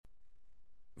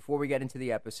Before we get into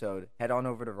the episode, head on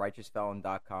over to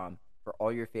righteousfelon.com for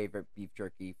all your favorite beef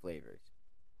jerky flavors.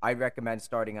 I'd recommend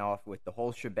starting off with the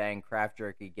whole shebang craft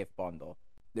jerky gift bundle.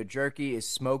 The jerky is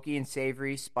smoky and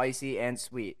savory, spicy and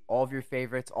sweet. All of your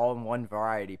favorites all in one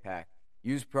variety pack.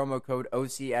 Use promo code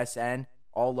OCSN,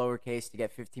 all lowercase, to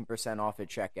get 15% off at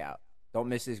checkout. Don't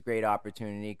miss this great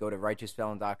opportunity. Go to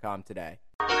righteousfelon.com today.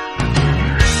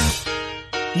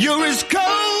 You're as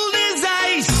cold as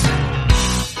ice.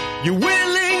 You're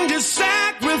willing to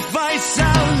sacrifice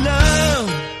our love.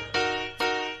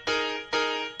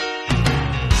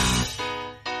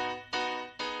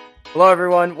 Hello,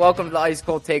 everyone. Welcome to the Ice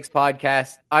Cold Takes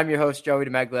podcast. I'm your host, Joey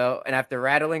DeMeglio, and after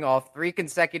rattling off 3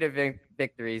 consecutive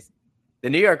victories, the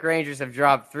New York Rangers have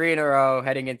dropped 3 in a row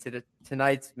heading into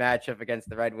tonight's matchup against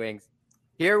the Red Wings.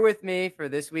 Here with me for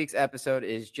this week's episode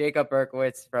is Jacob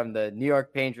Berkowitz from the New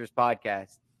York Rangers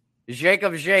podcast.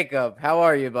 Jacob, how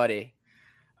are you, buddy?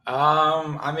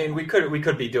 We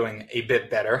could be doing a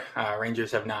bit better.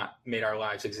 Rangers have not made our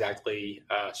lives exactly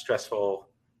stressful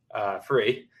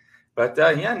free. But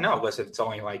listen, it's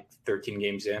only like 13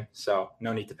 games in, so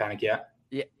no need to panic yet.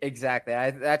 Yeah, exactly.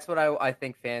 That's what I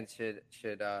think fans should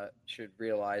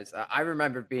realize. I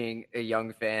remember being a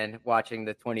young fan watching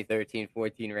the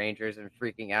 2013-14 Rangers and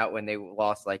freaking out when they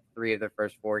lost like 3 of their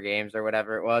first 4 games or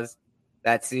whatever it was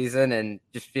that season, and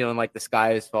just feeling like the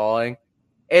sky is falling.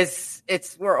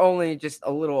 We're only just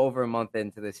a little over a month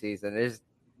into the season.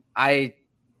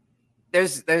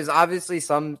 There's obviously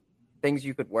some things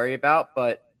you could worry about,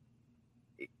 but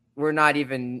we're not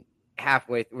even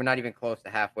close to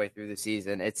halfway through the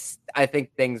season. I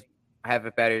think things have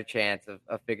a better chance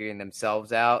of figuring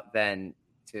themselves out than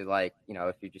to, like,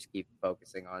 if you just keep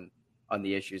focusing on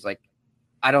the issues. Like,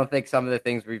 I don't think some of the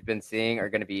things we've been seeing are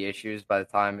going to be issues by the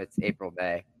time it's April,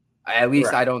 May. At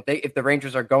least right. I don't think, if the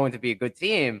Rangers are going to be a good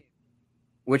team,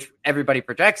 which everybody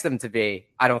projects them to be,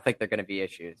 I don't think they're going to be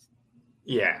issues.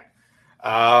 Yeah.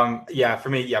 For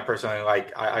me, personally,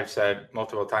 like I've said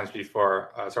multiple times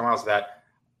before, somewhere else, that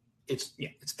it's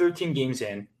 13 games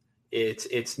in.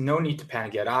 It's no need to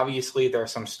panic yet. Obviously,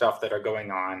 there's some stuff that are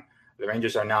going on. The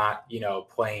Rangers are not,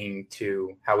 playing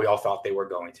to how we all thought they were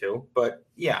going to. But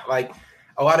yeah, like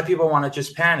a lot of people want to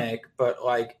just panic. But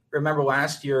like, remember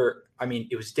last year,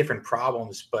 it was different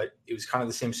problems, but it was kind of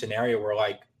the same scenario where,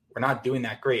 like, we're not doing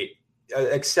that great,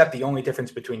 except the only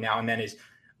difference between now and then is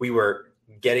we were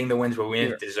getting the wins when we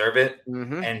didn't deserve it.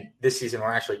 Mm-hmm. And this season,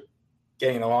 we're actually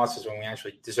getting the losses when we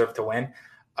actually deserve to win.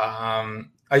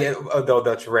 Although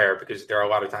that's rare, because there are a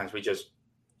lot of times we just,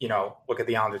 look at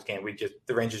the Islanders game.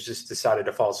 The Rangers just decided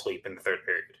to fall asleep in the third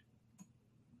period.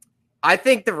 I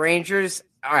think the Rangers.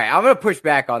 All right, I'm going to push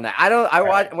back on that.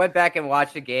 I went back and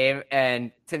watched the game,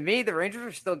 and to me, the Rangers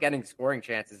are still getting scoring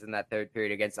chances in that third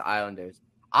period against the Islanders.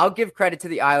 I'll give credit to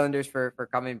the Islanders for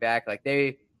coming back. Like,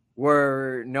 they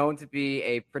were known to be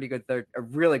a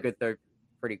really good third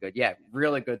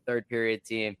period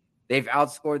team. They've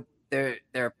outscored their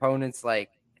opponents, like,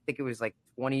 I think it was like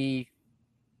 20.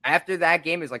 After that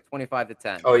game, it was like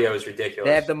 25-10. Oh yeah, it was ridiculous.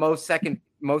 They have the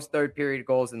most third period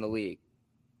goals in the league,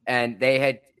 and they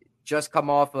had just come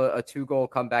off a 2-goal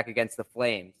comeback against the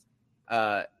Flames.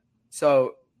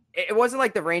 So it wasn't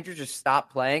like the Rangers just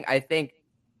stopped playing. I think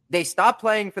they stopped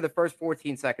playing for the first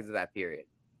 14 seconds of that period.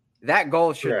 That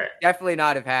goal should definitely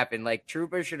not have happened. Like,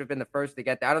 Trouba should have been the first to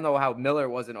get that. I don't know how Miller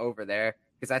wasn't over there,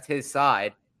 because that's his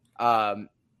side. And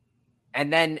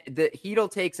then Hedl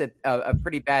takes a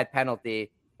pretty bad penalty,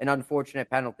 an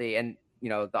unfortunate penalty, and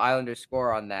the Islanders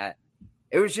score on that.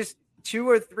 It was just 2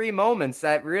 or 3 moments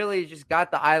that really just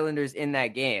got the Islanders in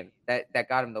that game that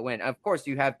got them the win. Of course,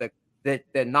 you have the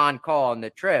non-call on the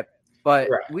trip, but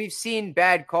we've seen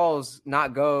bad calls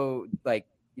not go, like,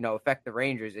 affect the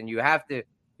Rangers, and you have to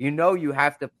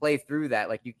play through that.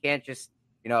 Like, you can't just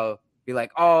be like,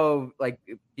 oh, like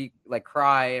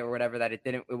cry or whatever that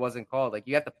it wasn't called. Like,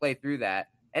 you have to play through that.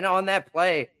 And on that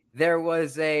play, there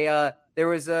was a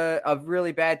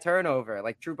really bad turnover.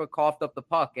 Like, Trouba coughed up the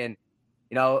puck, and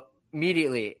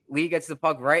immediately Lee gets the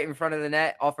puck right in front of the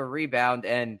net off a rebound,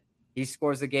 and he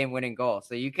scores the game-winning goal.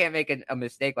 So you can't make a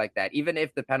mistake like that, even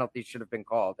if the penalty should have been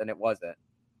called, and it wasn't.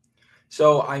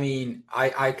 So,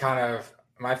 I kind of,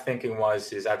 my thinking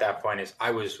is at that point is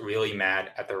I was really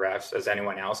mad at the refs as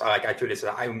anyone else. I tweeted,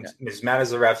 said I'm as mad as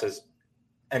the refs as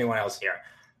anyone else here.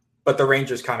 But the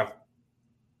Rangers kind of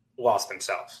lost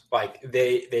themselves. Like,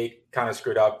 they kind of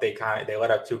screwed up. They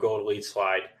let up 2-goal lead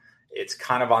slide. It's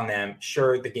kind of on them.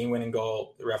 Sure, the game-winning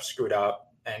goal, the ref screwed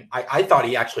up. And I thought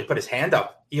he actually put his hand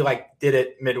up. He, did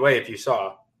it midway, if you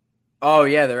saw. Oh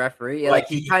yeah, the referee. Yeah, Like like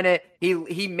he kind of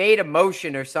he made a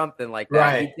motion or something like that.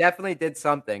 right. He definitely did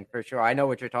something for sure. I know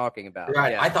what you're talking about.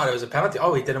 Right. Yeah. I thought it was a penalty.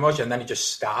 Oh, he did a motion, and then he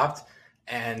just stopped.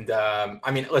 And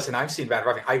I mean, listen, I've seen bad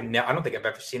roughing. I don't think I've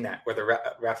ever seen that where the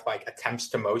ref like attempts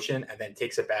to motion and then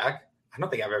takes it back. I don't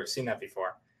think I've ever seen that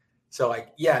before. So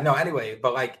like, yeah, no. Anyway,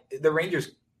 but like the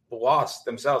Rangers lost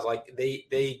themselves. Like they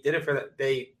did it for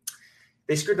they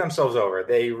screwed themselves over.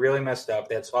 They really messed up.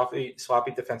 They had sloppy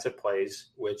defensive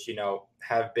plays, which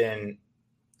have been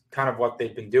kind of what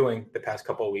they've been doing the past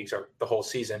couple of weeks or the whole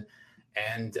season.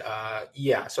 And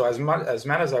yeah, so as mad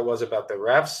as I was about the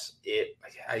refs,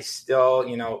 I still,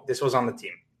 this was on the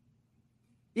team.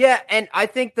 Yeah, and I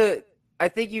think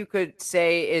you could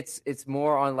say it's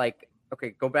more on like, okay,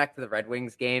 go back to the Red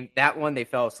Wings game. That one they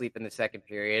fell asleep in the second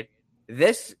period.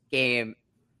 This game,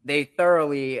 I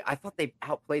thought they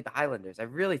outplayed the Islanders. I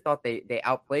really thought they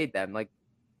outplayed them. Like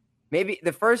maybe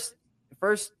the first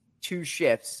two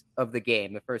shifts of the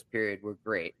game, the first period were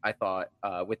great, I thought,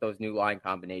 with those new line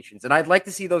combinations. And I'd like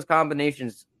to see those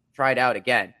combinations tried out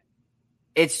again.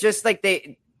 It's just like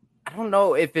I don't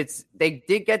know if they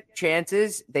did get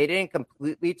chances. They didn't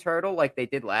completely turtle like they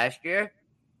did last year.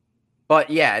 But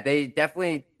yeah, they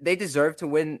deserved to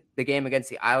win the game against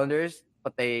the Islanders,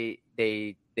 but they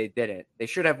didn't. They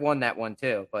should have won that one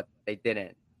too, but they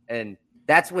didn't. And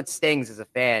that's what stings as a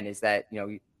fan is that,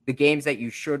 the games that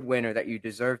you should win or that you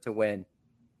deserve to win,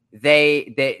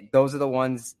 those are the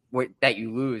ones that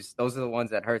you lose. Those are the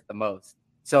ones that hurt the most.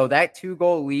 So that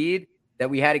 2-goal lead that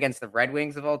we had against the Red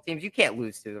Wings of all teams, you can't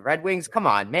lose to the Red Wings. Come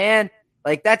on, man.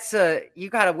 Like that's you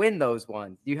got to win those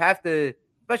ones. You have to,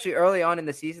 especially early on in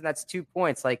the season. That's 2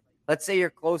 points. Like let's say you're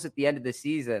close at the end of the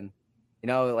season,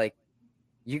 like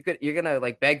you're gonna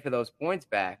like beg for those points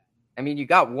back. I mean, you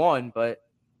got one, but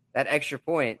that extra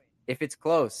point, if it's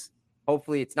close,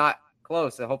 hopefully it's not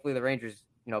close, and hopefully the Rangers,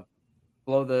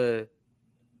 blow the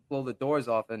doors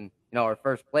off and our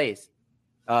first place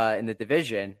in the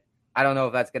division. I don't know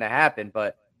if that's going to happen,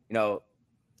 but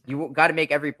you got to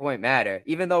make every point matter,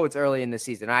 even though it's early in the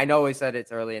season. I know we said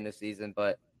it's early in the season,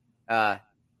 but I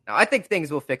think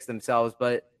things will fix themselves.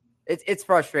 But it's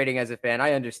frustrating as a fan.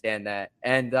 I understand that,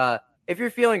 and if you're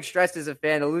feeling stressed as a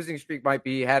fan, a losing streak might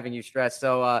be having you stressed.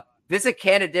 So visit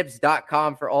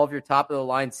Cannadips.com for all of your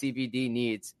top-of-the-line CBD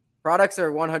needs. Products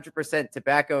are 100%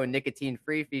 tobacco and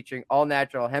nicotine-free, featuring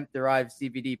all-natural hemp-derived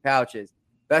CBD pouches.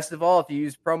 Best of all, if you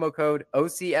use promo code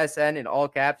OCSN in all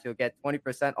caps, you'll get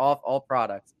 20% off all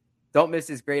products. Don't miss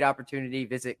this great opportunity.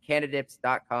 Visit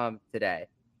Cannadips.com today.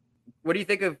 What do you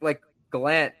think of, like,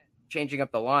 Gallant changing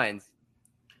up the lines?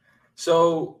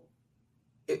 So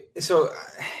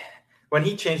when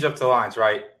he changed up the lines,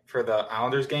 right, for the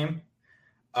Islanders game,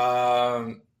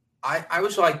 I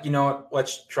was like,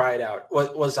 let's try it out.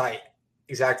 Was I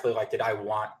exactly like, did I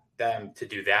want them to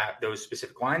do those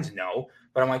specific lines? No.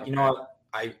 But I'm like, you know what?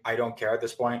 I don't care at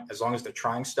this point. As long as they're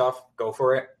trying stuff, go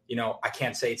for it. I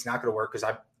can't say it's not going to work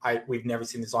because we've never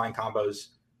seen these line combos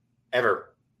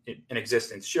ever in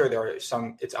existence. Sure, there are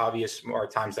some, it's obvious more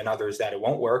times than others that it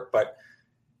won't work, but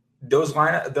those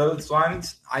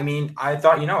lines, I mean, I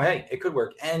thought, hey, it could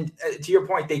work. And to your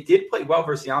point, they did play well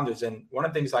versus the Islanders. And one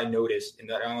of the things I noticed in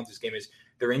that Islanders game is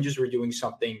the Rangers were doing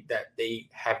something that they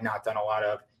have not done a lot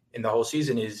of in the whole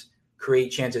season, is create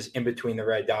chances in between the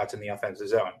red dots in the offensive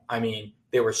zone. I mean,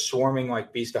 they were swarming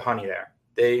like bees to honey there.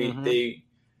 They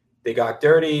got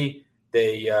dirty.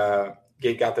 They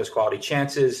got those quality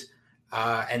chances.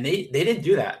 And they didn't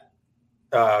do that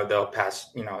the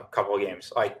past couple of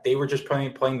games. Like they were just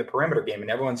playing the perimeter game,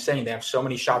 and everyone's saying they have so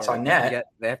many shots on net.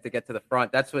 They have to get to the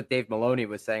front. That's what Dave Maloney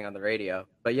was saying on the radio.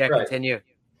 But yeah, right. Continue.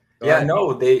 Go ahead.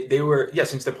 No, they were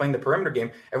since they're playing the perimeter game,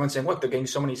 everyone's saying, look, they're getting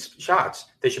so many shots,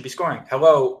 they should be scoring.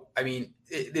 Hello, I mean,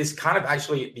 it is kind of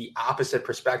actually the opposite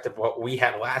perspective of what we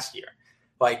had last year.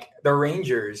 Like the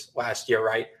Rangers last year,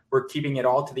 right, were keeping it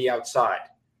all to the outside,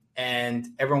 and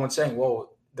everyone's saying,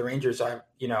 well, the Rangers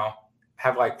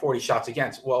have like 40 shots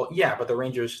against. Well, yeah, but the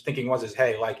Rangers thinking was,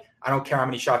 hey, like, I don't care how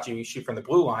many shots you shoot from the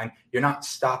blue line. You're not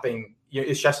stopping.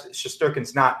 It's just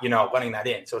Shesterkin's not, letting that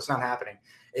in. So it's not happening.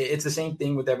 It's the same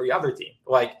thing with every other team.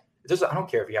 Like, I don't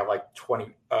care if you have like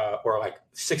 20 or like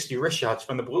 60 wrist shots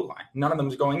from the blue line. None of them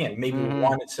is going in. Maybe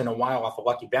once in a while off a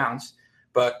lucky bounce,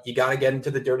 but you got to get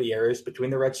into the dirty areas between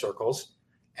the red circles.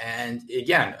 And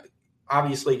again,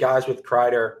 obviously guys with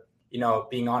Kreider,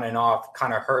 being on and off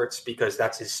kind of hurts because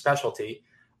that's his specialty.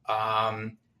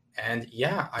 And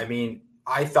yeah, I mean,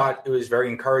 I thought it was very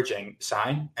encouraging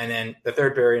sign. And then the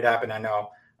third period happened. I know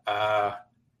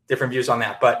different views on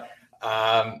that, but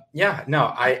yeah,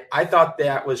 no, I thought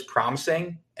that was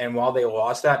promising. And while they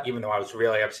lost that, even though I was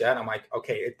really upset, I'm like,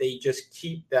 okay, if they just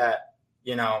keep that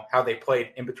how they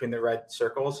played in between the red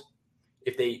circles,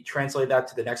 if they translate that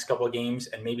to the next couple of games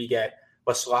and maybe get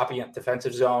less sloppy in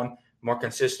defensive zone, more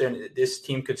consistent, this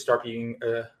team could start being,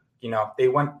 they're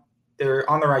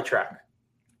on the right track.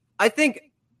 I think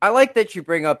I like that you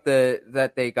bring up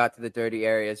that they got to the dirty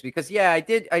areas because I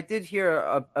did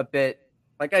hear a bit,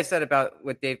 like I said, about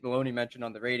what Dave Maloney mentioned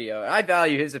on the radio. I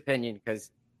value his opinion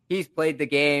because he's played the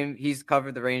game, he's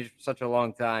covered the Rangers for such a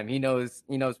long time. He knows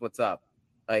what's up.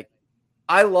 Like,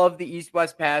 I love the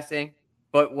East-West passing,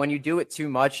 but when you do it too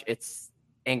much, it's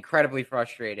incredibly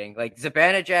frustrating. Like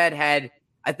Zibanejad had,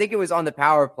 I think it was on the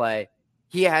power play,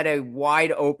 he had a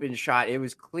wide open shot. It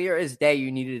was clear as day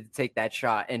you needed to take that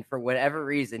shot. And for whatever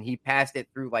reason, he passed it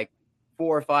through like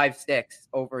 4 or 5 sticks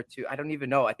over to, I don't even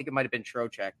know. I think it might have been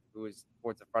Trocheck who was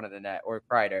towards the front of the net, or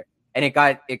Kreider. And it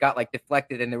got like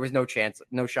deflected and there was no chance,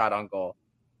 no shot on goal.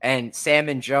 And Sam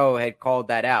and Joe had called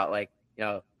that out. Like,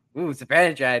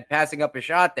 Zibanejad passing up a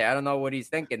shot there. I don't know what he's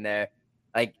thinking there.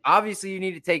 Like, obviously you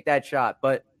need to take that shot,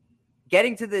 but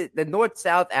getting to the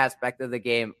north-south aspect of the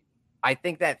game, I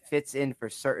think that fits in for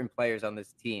certain players on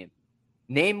this team,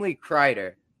 namely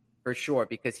Kreider, for sure,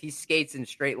 because he skates in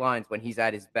straight lines when he's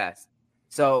at his best.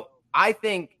 So I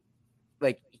think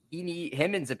like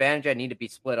him and Zibanejad need to be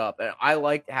split up. And I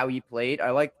liked how he played.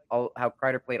 I liked how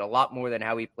Kreider played a lot more than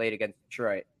how he played against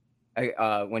Detroit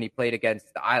when he played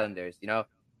against the Islanders.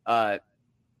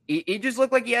 He just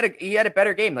looked like he had a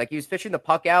better game. Like he was fishing the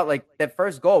puck out. Like that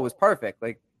first goal was perfect.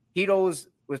 Like Hedo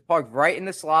was parked right in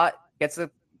the slot.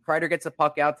 Kreider gets the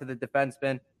puck out to the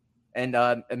defenseman, and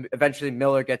eventually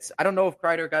Miller gets. I don't know if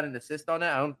Kreider got an assist on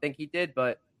that. I don't think he did,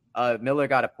 but Miller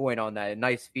got a point on that. A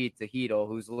nice feed to Hedo,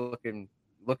 who's looking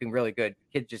really good.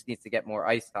 Kid just needs to get more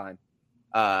ice time,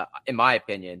 in my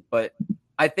opinion. But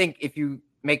I think if you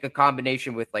make a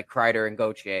combination with like Kreider and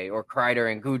Gauthier, or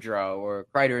Kreider and Goudreau, or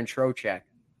Kreider and Trocheck,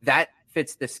 that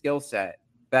fits the skill set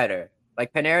better.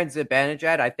 Like Panarin and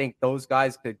Zibanejad, I think those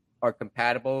guys are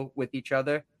compatible with each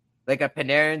other. Like a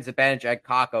Panarin, Zibanejad,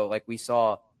 Kakko, like we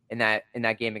saw in that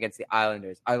game against the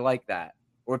Islanders. I like that.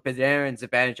 Or Panarin,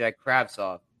 Zibanejad,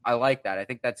 Kravtsov. I like that. I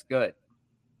think that's good.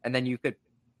 And then you could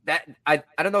I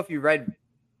don't know if you read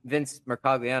Vince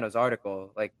Mercogliano's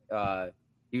article. Like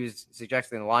he was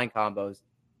suggesting the line combos,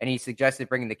 and he suggested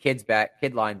bringing the kid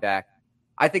line back.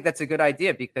 I think that's a good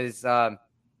idea because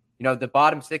the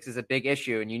bottom 6 is a big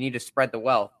issue, and you need to spread the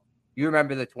wealth. You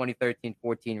remember the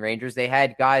 2013-14 Rangers? They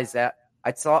had guys that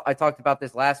I talked about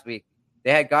this last week.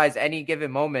 They had guys any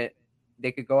given moment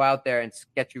they could go out there and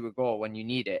get you a goal when you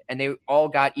need it, and they all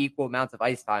got equal amounts of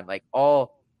ice time. Like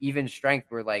all even strength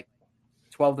were like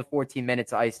 12 to 14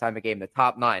 minutes of ice time a game. The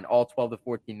top 9, all 12 to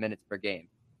 14 minutes per game.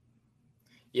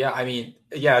 Yeah, as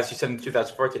you said in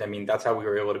 2014, that's how we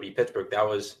were able to beat Pittsburgh. That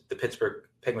was the Pittsburgh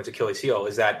Penguins' Achilles heel,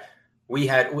 is that we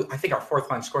had, I think our 4th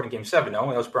line scored in Game 7, no?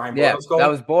 That was Brian Boyle's goal? That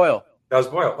was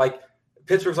Boyle. Like,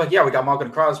 Pittsburgh's like, yeah, we got Malkin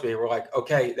and Crosby. We're like,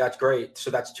 okay, that's great.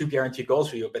 So that's 2 guaranteed goals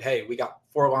for you. But, hey, we got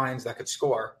 4 lines that could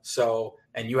score. So,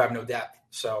 and you have no depth.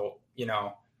 So,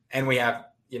 and we have,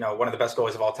 one of the best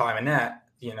goalies of all time in net.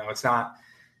 It's not.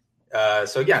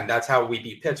 So, again, that's how we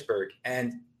beat Pittsburgh.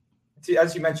 And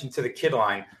as you mentioned, to the kid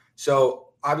line. So,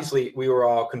 obviously, we were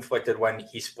all conflicted when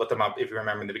he split them up, if you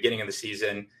remember, in the beginning of the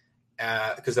season.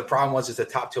 Because the problem was the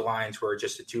top 2 lines were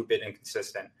just a 2-bit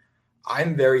inconsistent.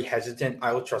 I'm very hesitant.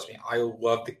 Trust me, I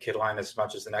love the kid line as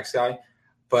much as the next guy,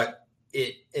 but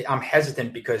I'm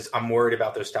hesitant because I'm worried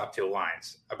about those top 2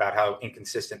 lines, about how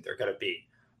inconsistent they're going to be.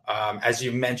 As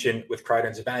you mentioned with Kreider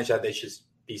and Zibanejad, they should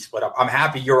be split up. I'm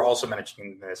happy you're also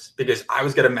mentioning this because I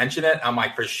was going to mention it. I'm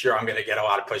like, for sure, I'm going to get a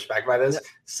lot of pushback by this.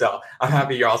 So I'm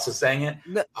happy you're also saying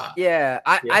it.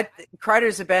 I Kreider,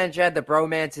 Zibanejad, the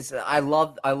bromance is. I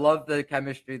love the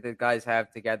chemistry the guys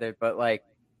have together, but like.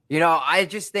 I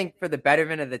just think for the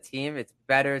betterment of the team, it's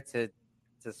better to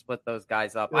split those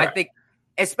guys up. Right. I think,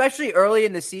 especially early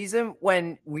in the season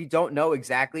when we don't know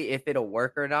exactly if it'll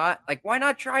work or not. Like, why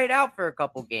not try it out for a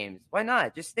couple games? Why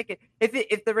not just stick it?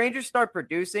 If the Rangers start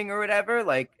producing or whatever,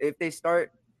 like if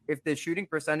the shooting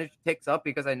percentage ticks up,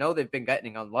 because I know they've been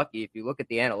getting unlucky. If you look at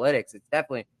the analytics, it's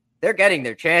definitely they're getting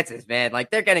their chances, man.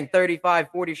 Like they're getting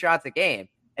 35, 40 shots a game,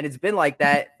 and it's been like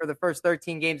that for the first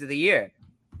 13 games of the year.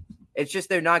 It's just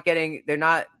their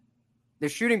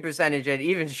shooting percentage at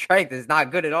even strength is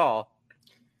not good at all.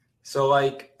 So,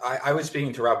 like, I was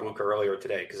speaking to Rob Luca earlier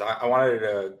today because I wanted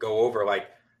to go over, like,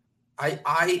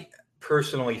 I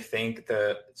personally think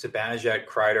the Zibanejad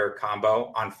Kreider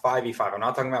combo on 5v5, I'm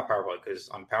not talking about power play because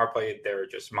on power play, they're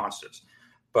just monsters.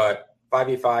 But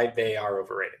 5v5, they are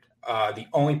overrated. The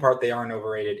only part they aren't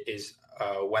overrated is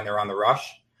when they're on the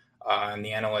rush. And the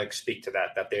analytics speak to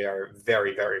that they are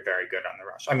very, very, very good on the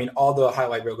rush. I mean, all the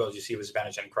highlight reel goals you see was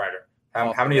Zibanejad and Kreider.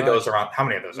 How many of those are on? How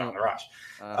many of those are on the rush?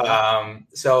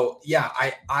 So yeah,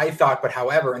 I thought, but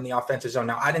however, in the offensive zone,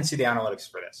 now I didn't see the analytics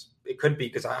for this. It could be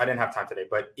because I didn't have time today,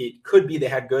 but it could be they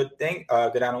had good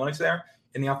analytics there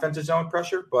in the offensive zone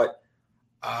pressure. But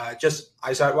just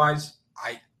eyesight wise,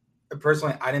 I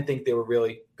personally didn't think they were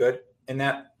really good in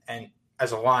that. And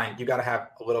as a line, you got to have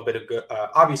a little bit of good.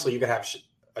 Obviously, you got to have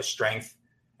a strength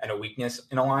and a weakness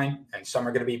in a line, and some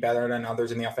are going to be better than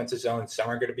others in the offensive zone. Some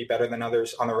are going to be better than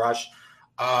others on the rush.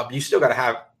 But you still got to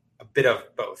have a bit of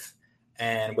both.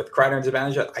 And with Kreider and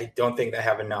Zibanejad, I don't think they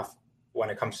have enough when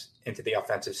it comes into the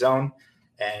offensive zone.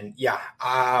 And yeah,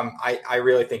 I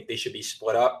really think they should be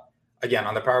split up. Again,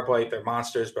 on the power play, they're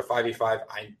monsters, but 5v5,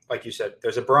 like you said,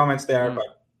 there's a bromance there,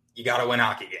 but you got to win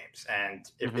hockey games.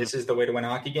 And if this is the way to win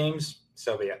hockey games,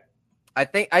 so be it.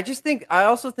 I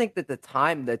also think that the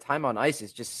time on ice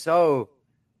is just so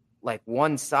like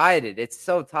one-sided. It's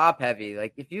so top heavy.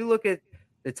 Like if you look at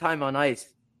the time on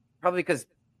ice, probably because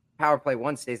power play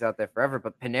 1 stays out there forever,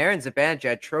 but Panarin,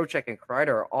 Zibanejad, Trocheck, and Kreider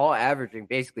are all averaging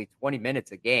basically 20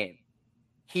 minutes a game.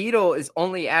 Chytil is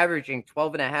only averaging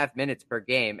 12 and a half minutes per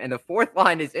game, and the fourth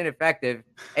line is ineffective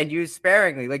and used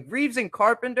sparingly. Like Reeves and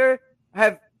Carpenter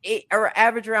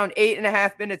average around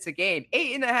 8.5 minutes a game.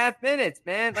 8.5 minutes,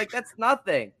 man. Like that's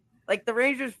nothing. Like the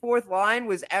Rangers' fourth line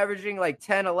was averaging like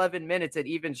 10, 11 minutes at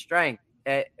even strength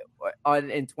in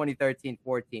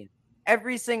 2013-14.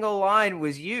 Every single line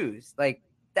was used. Like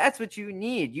that's what you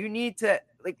need. You need to,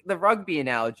 like the rugby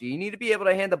analogy, you need to be able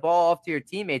to hand the ball off to your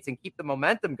teammates and keep the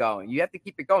momentum going. You have to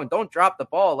keep it going. Don't drop the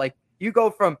ball. Like you go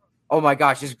from, oh my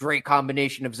gosh, this great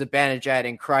combination of Zibanejad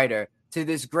and Kreider to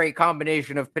this great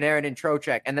combination of Panarin and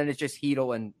Trocheck, and then it's just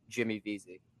Chytil and Jimmy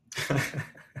Vesey.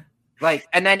 Like,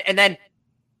 and then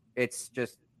it's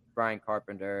just Brian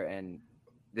Carpenter and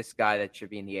this guy that should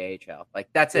be in the AHL. Like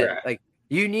that's it. Like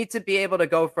you need to be able to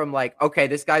go from like, okay,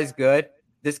 this guy's good.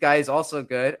 This guy is also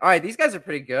good. All right, these guys are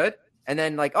pretty good. And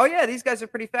then like, oh yeah, these guys are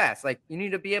pretty fast. Like you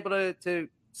need to be able to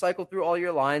cycle through all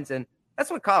your lines. And that's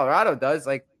what Colorado does.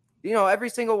 Like, you know, every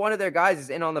single one of their guys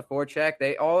is in on the forecheck.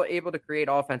 They all able to create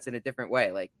offense in a different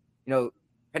way. Like, you know,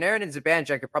 Panarin and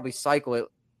Zibanejad could probably cycle it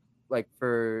like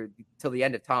till the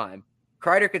end of time.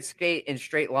 Kreider could skate in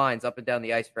straight lines up and down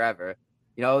the ice forever.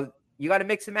 You know, you got to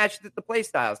mix and match the play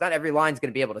styles. Not every line's going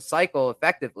to be able to cycle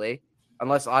effectively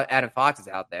unless Adam Fox is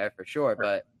out there for sure.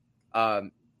 But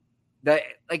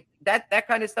that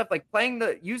kind of stuff, like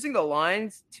using the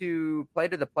lines to play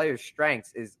to the player's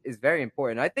strengths is very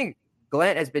important. I think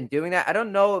Gallant has been doing that. I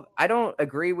don't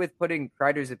agree with putting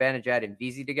Kreider, Zibanejad, and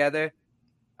Vesey together.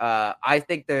 I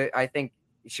think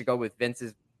you should go with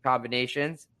Vince's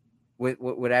combinations with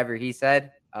whatever he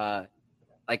said.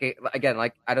 Like again,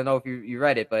 like I don't know if you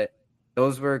read it, but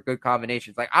those were good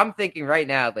combinations. Like I'm thinking right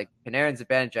now, like Panarin,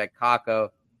 Zibanejad, Kakko.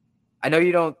 I know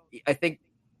you don't.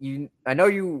 I know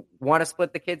you want to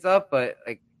split the kids up, but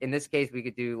like in this case, we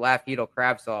could do Chytil,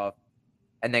 Kravtsov,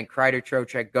 and then Kreider,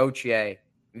 Trocheck, Gauthier,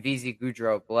 Vesey,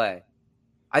 Goudreau, Blais.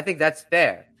 I think that's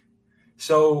fair.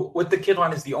 So with the kid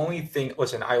line is the only thing.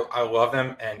 Listen, I love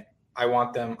them and I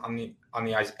want them on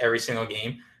the ice every single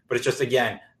game. But it's just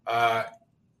again,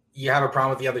 you have a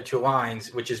problem with the other two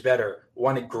lines, which is better.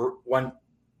 One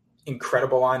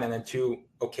incredible line and then two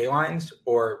okay lines,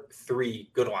 or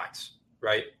three good lines,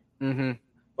 right? Mm-hmm.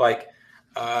 Like,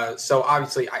 so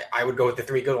obviously I would go with the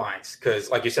three good lines because,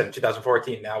 like you said, in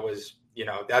 2014, that was, you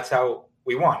know, that's how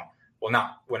we won. Well,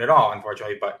 not win it all,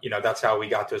 unfortunately, but, you know, that's how we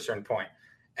got to a certain point.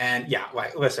 And, yeah,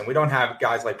 like, listen, we don't have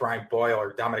guys like Brian Boyle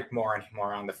or Dominic Moore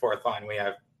anymore on the fourth line. We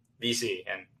have VC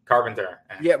and Carpenter.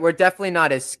 Yeah, we're definitely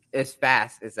not as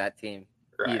fast as that team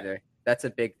either. That's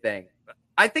a big thing.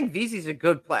 I think VC's a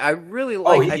good player. I really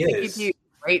like I think he'd be a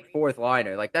great fourth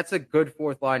liner. Like, that's a good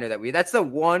fourth liner that's the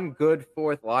one good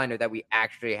fourth liner that we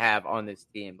actually have on this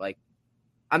team. Like,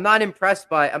 I'm not impressed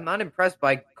by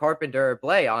Carpenter or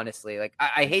Blais, honestly. Like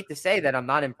I hate to say that I'm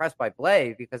not impressed by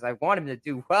Blais because I want him to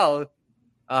do well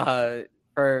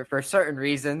for certain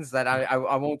reasons that I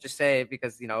won't just say it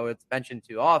because, you know, it's mentioned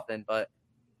too often, but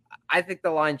I think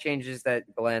the line changes that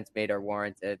Gallant's made are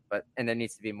warranted, and there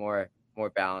needs to be more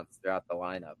balance throughout the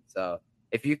lineup. So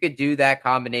if you could do that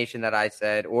combination that I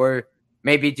said, or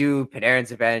maybe do Panarin,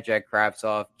 Zibanejad,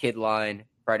 Kravtsov, kid line,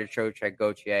 Kreider, Trocheck,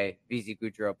 Gauthier, Vesey,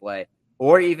 Goudreau, Blais,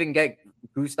 or even get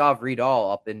Gustav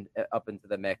Riedel up into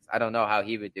the mix. I don't know how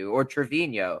he would do. Or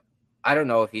Trevino. I don't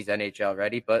know if he's NHL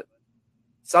ready, but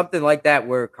something like that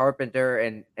where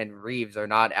Carpenter and Reeves are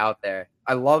not out there.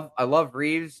 I love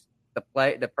Reeves,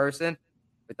 the person,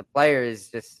 but the player is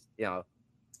just, you know,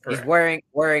 he's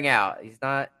wearing out. He's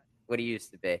not what he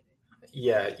used to be.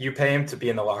 Yeah, you pay him to be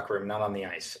in the locker room, not on the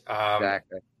ice.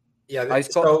 Exactly. Yeah, Ice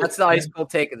cold. That's the ice cold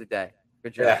take of the day.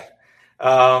 Good job.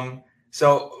 yeah.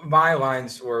 So my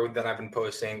lines that I've been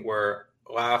posting were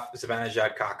Laf,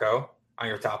 Zibanejad, Kako on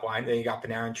your top line. Then you got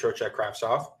Panarin, Trocheck,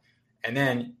 Kravtsov. And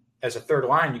then as a third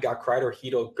line, you got Kreider,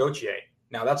 Hedel, Gauthier.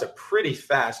 Now that's a pretty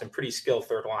fast and pretty skilled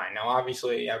third line. Now,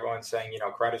 obviously, everyone's saying,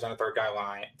 Kreider's on a third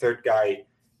guy,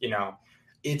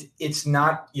 it's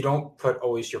not, you don't put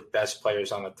always your best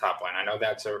players on the top line. I know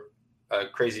that's a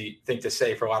crazy thing to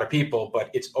say for a lot of people, but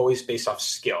it's always based off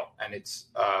skill. And it's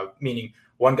meaning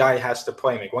one guy has to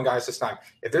play make, one guy has to snipe.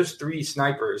 If there's three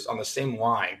snipers on the same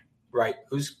line, right,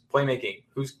 who's playmaking,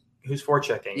 who's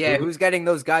forechecking? Yeah, who's getting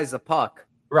those guys the puck?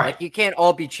 Right. Like, you can't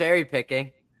all be cherry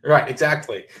picking. Right,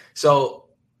 exactly. So,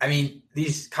 I mean,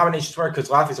 these combinations work because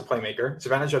Laffy's a playmaker.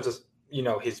 Zibanejad's just,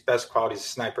 his best quality is a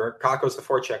sniper. Kako's the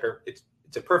forechecker. It's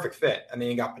a perfect fit. And then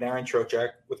you got Panarin, Trocheck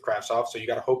with Kravtsov. So you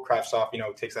got to hope Kravtsov,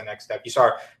 takes that next step. You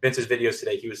saw Vince's videos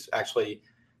today. He was actually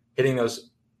hitting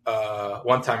those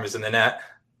one-timers in the net.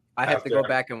 I have to go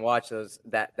back and watch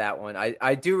that one.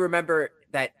 I do remember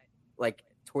that, like,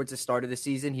 towards the start of the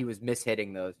season, he was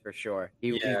mishitting those for sure.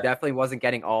 He definitely wasn't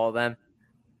getting all of them.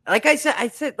 Like I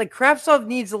said, like, Kravtsov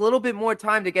needs a little bit more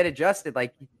time to get adjusted.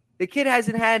 Like, the kid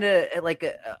hasn't had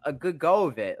a good go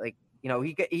of it. Like,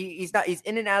 he's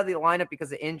in and out of the lineup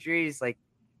because of injuries. Like,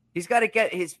 he's got to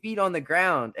get his feet on the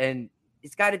ground, and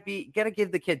it's got to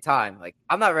give the kid time. Like,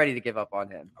 I'm not ready to give up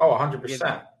on him. Oh,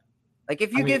 100%. Like,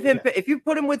 if you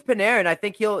put him with Panarin, I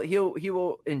think he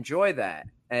will enjoy that.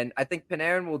 And I think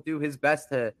Panarin will do his best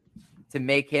to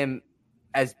make him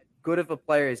as good of a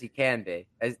player as he can be,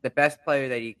 as the best player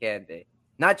that he can be.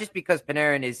 Not just because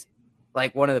Panarin is,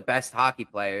 like, one of the best hockey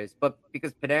players, but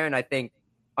because Panarin, I think,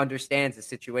 understands the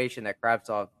situation that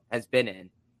Kravtsov has been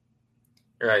in.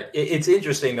 Right. It's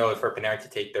interesting, though, for Panarin to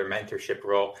take their mentorship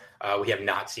role. We have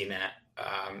not seen that.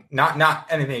 Not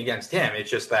anything against him.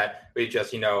 It's just that we just,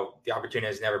 the opportunity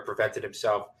has never prevented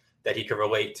himself that he could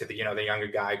relate to the younger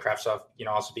guy. Kravtsov,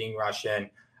 also being Russian,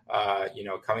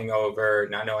 coming over,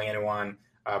 not knowing anyone.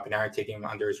 Panarin taking him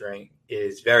under his ring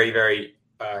is very, very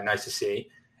nice to see.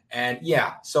 And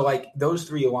yeah, so like those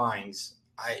three lines,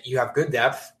 you have good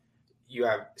depth, you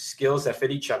have skills that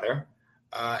fit each other,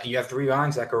 you have three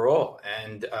lines that can roll.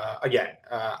 And again,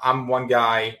 I'm one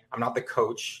guy, I'm not the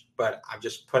coach, but I'm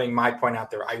just putting my point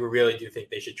out there. I really do think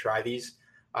they should try these.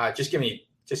 Just give me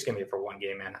it for one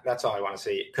game, man. That's all I want to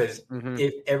see. Because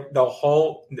if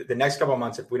the next couple of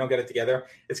months, if we don't get it together,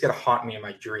 it's going to haunt me in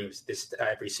my dreams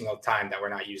every single time that we're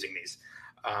not using these.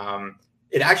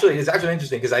 It's actually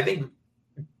interesting because I think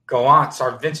Gallant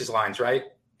saw Vince's lines, right?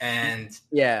 And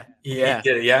he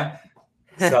did it, yeah.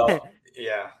 So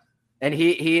yeah. And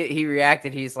he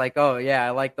reacted. He's like, "Oh yeah,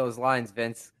 I like those lines,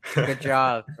 Vince. Good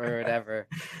job," or whatever.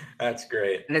 That's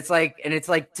great. And it's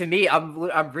like to me,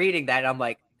 I'm reading that, and I'm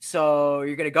like, so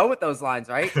you're gonna go with those lines,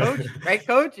 right, Coach? Right,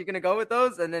 Coach? You're gonna go with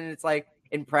those, and then it's like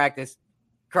in practice,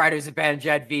 Kreider's a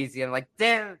Zibanejad, Vesey. I'm like,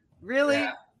 damn, really?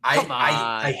 Yeah. Come on.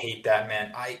 I hate that,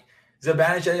 man.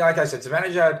 Zibanejad, like I said,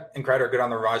 Zibanejad and Kreider are good on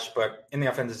the rush, but in the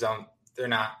offensive zone, they're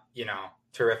not,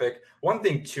 terrific. One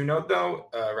thing to note, though,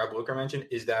 Rob Luker mentioned,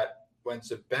 is that when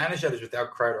Zibanejad is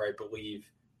without Kreider, I believe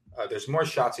there's more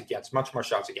shots against, much more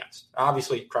shots against.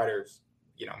 Obviously, Kreider's,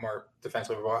 more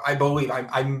defensively. I believe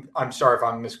I'm sorry if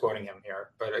I'm misquoting him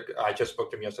here, but I just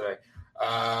spoke to him yesterday.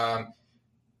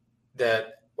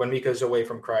 That when Mika's away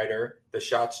from Kreider, the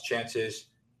shots chances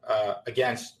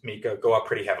against Mika go up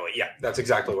pretty heavily. Yeah, that's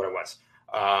exactly what it was.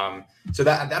 So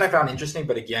that I found interesting,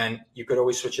 but again, you could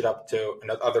always switch it up to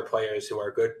other players who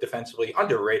are good defensively.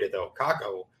 Underrated though,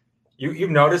 Kakko. You've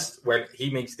noticed where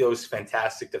he makes those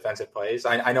fantastic defensive plays.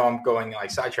 I know I'm going like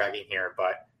sidetracking here,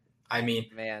 but I mean,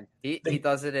 man, he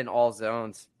does it in all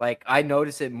zones. Like, I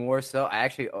notice it more so. I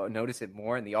actually notice it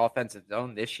more in the offensive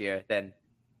zone this year than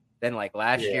like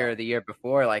last year or the year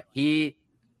before. Like, he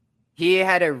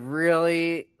had a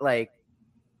really like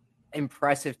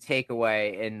impressive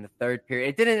takeaway in the third period.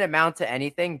 It didn't amount to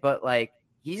anything, but like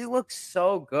he looks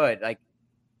so good. Like,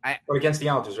 but against the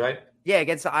Islanders, right? Yeah,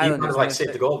 against the Islanders. He like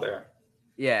saved the goal there.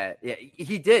 Yeah,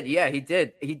 he did. Yeah, he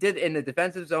did. He did in the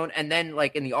defensive zone, and then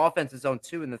like in the offensive zone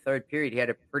too. In the third period, he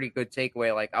had a pretty good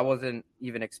takeaway. Like, I wasn't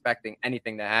even expecting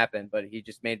anything to happen, but he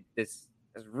just made this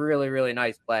really, really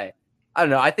nice play. I don't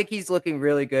know. I think he's looking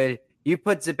really good. You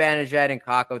put Zibanejad and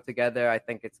Kakko together, I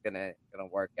think it's gonna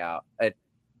work out.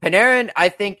 Panarin, I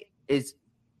think, is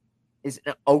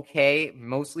okay,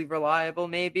 mostly reliable,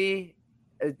 maybe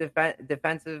a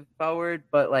defensive forward,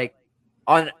 but like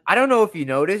I don't know if you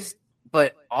noticed.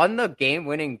 But on the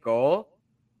game-winning goal,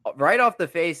 right off the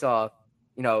face-off,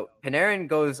 Panarin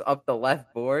goes up the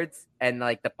left boards and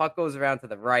like the puck goes around to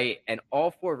the right, and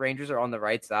all 4 Rangers are on the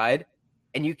right side,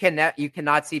 and you cannot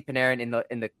see Panarin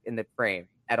in the frame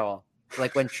at all.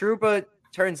 Like when Trouba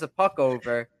turns the puck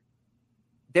over,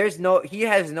 he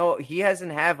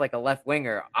hasn't have like a left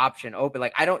winger option open.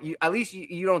 Like at least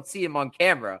you don't see him on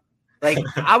camera. Like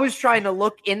I was trying to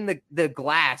look in the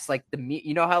glass, like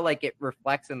how like it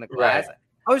reflects in the glass. Right.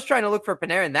 I was trying to look for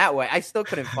Panarin that way. I still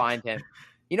couldn't find him.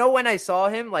 When I saw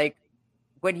him, like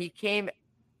when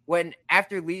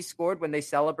after Lee scored, when they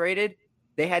celebrated,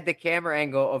 they had the camera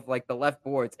angle of like the left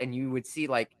boards, and you would see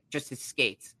like just his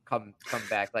skates come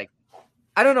back. Like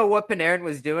I don't know what Panarin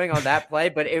was doing on that play,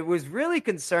 but it was really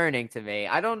concerning to me.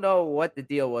 I don't know what the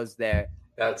deal was there.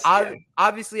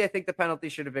 Obviously, I think the penalty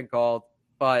should have been called,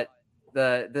 but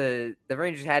the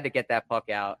Rangers had to get that puck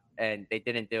out, and they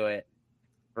didn't do it.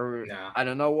 I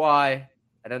don't know why.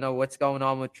 I don't know what's going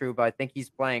on with Trouba. I think he's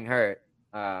playing hurt.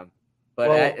 I'm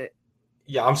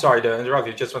sorry to interrupt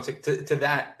you. Just one second. To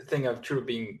that thing of Trouba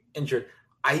being injured,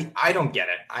 I don't get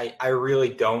it. I really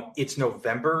don't. It's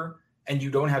November, and you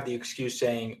don't have the excuse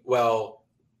saying, well,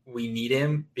 we need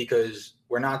him because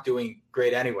we're not doing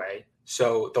great anyway.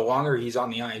 So the longer he's on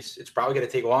the ice, it's probably going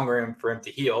to take longer for him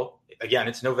to heal. Again,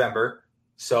 it's November.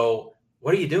 So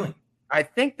what are you doing? I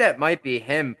think that might be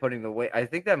him putting the weight. I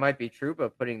think that might be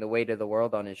Trouba putting the weight of the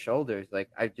world on his shoulders. Like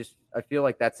I feel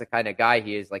like that's the kind of guy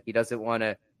he is. Like he doesn't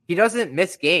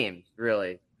miss games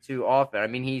really too often. I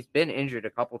mean, he's been injured a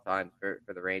couple times for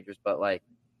the Rangers, but like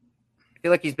I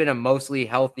feel like he's been a mostly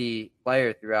healthy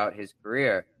player throughout his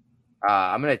career.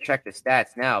 I'm gonna check the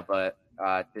stats now, but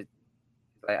I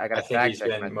got. I think he's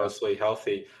been mostly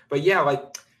healthy. But yeah,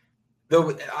 like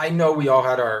though I know we all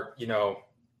had our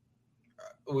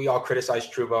we all criticize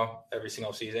Trouba every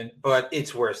single season, but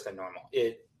it's worse than normal.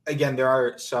 There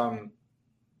are some,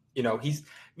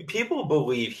 people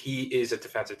believe he is a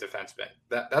defensive defenseman.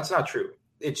 That's not true.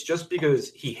 It's just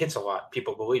because he hits a lot,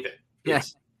 people believe it.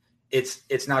 Yes.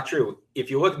 It's not true. If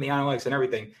you look at the analytics and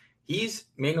everything, he's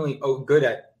mainly good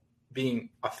at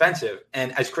being offensive.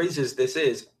 And as crazy as this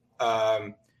is,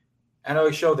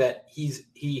 analytics show that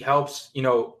he helps,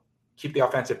 keep the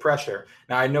offensive pressure.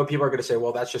 Now, I know people are going to say,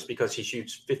 well, that's just because he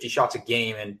shoots 50 shots a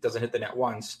game and doesn't hit the net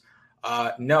once.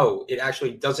 No, it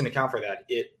actually doesn't account for that.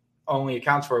 It only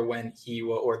accounts for when he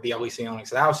will, or the at least the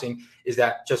analytics housing is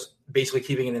that just basically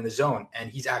keeping it in the zone.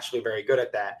 And he's actually very good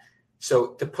at that. So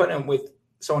to put him with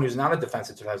someone who's not a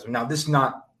defensive defenseman, now this is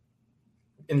not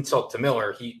insult to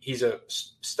Miller. He's a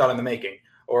stud in the making,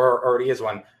 or already is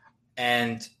one.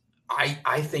 And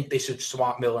I think they should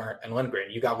swap Miller and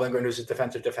Lindgren. You got Lindgren, who's a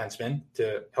defensive defenseman,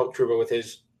 to help Trouba with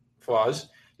his flaws.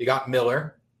 You got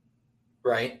Miller,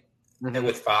 right, and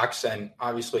with Fox. And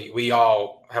obviously, we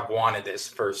all have wanted this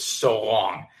for so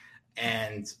long.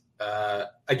 And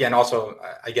again, also,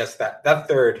 I guess that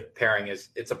third pairing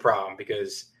it's a problem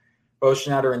because both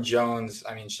Schneider and Jones.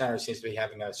 I mean, Schneider seems to be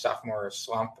having a sophomore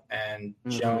slump, and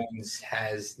Jones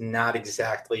has not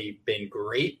exactly been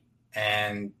great.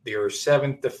 And your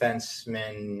 7th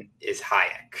defenseman is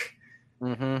Hayek.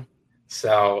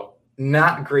 So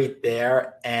not great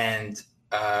there. And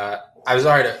I was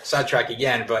sorry to sidetrack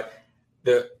again, but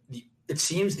it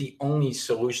seems the only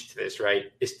solution to this,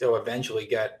 right, is to eventually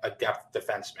get a depth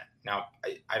defenseman. Now,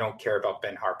 I don't care about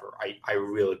Ben Harper. I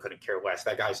really couldn't care less.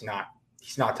 That guy's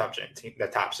he's not touching the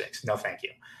top 6. No, thank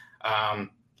you.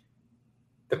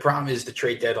 The problem is the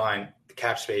trade deadline, the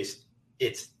cap space.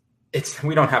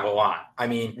 We don't have a lot. I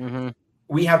mean,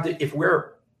 we have to, if we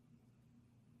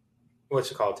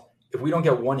don't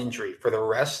get one injury for the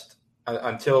rest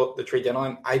until the trade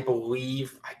deadline, I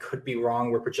believe, I could be wrong,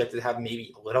 we're projected to have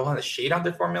maybe a little on the shade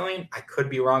under $4 million. I could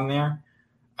be wrong there.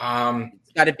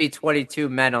 It's got to be 22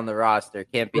 men on the roster.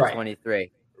 Can't be 23.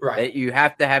 Right. You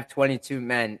have to have 22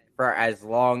 men for as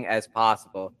long as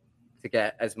possible to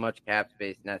get as much cap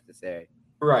space necessary.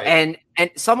 Right. And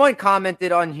someone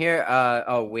commented on here,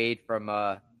 Wade from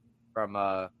Old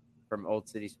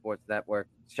City Sports Network.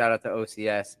 Shout out to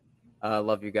OCS.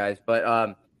 Love you guys. But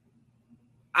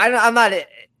I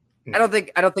don't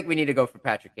think we need to go for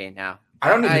Patrick Kane now. I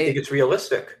don't even think it's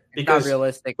realistic. Because not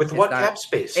realistic. With what cap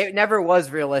space? It never was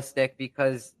realistic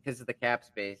because of the cap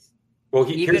space. Well,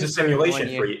 here's a simulation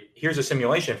for you. Here's a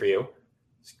simulation for you.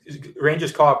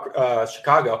 Rangers call up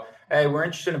Chicago. Hey, we're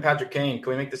interested in Patrick Kane.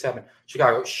 Can we make this happen?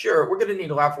 Chicago, sure. We're going to need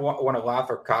a lot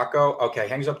for Kakko. Okay,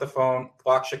 hangs up the phone,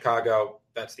 blocks Chicago.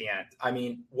 That's the end. I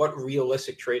mean, what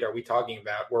realistic trade are we talking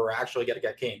about where we're actually going to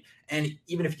get Kane? And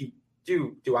even if you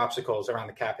do obstacles around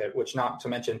the cap hit, which not to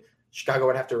mention, Chicago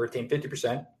would have to retain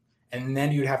 50%, and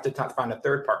then you'd have to find a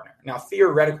third partner. Now,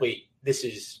 theoretically, this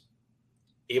is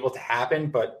able to happen,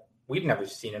 but we've never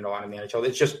seen in a lot in the NHL.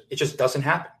 It just doesn't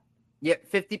happen. Yeah,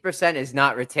 50% is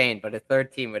not retained, but a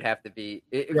third team would have to be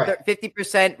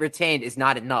 50% retained is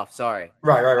not enough. Sorry.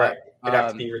 Right. It'd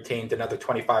have to be retained another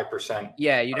 25%.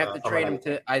 Yeah, you'd have to trade him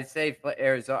to. I'd say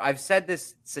Arizona. I've said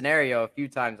this scenario a few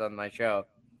times on my show.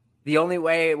 The only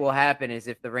way it will happen is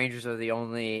if the Rangers are the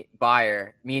only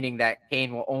buyer, meaning that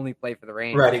Kane will only play for the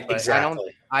Rangers. Right, but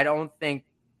exactly. I don't think.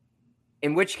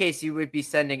 In which case, you would be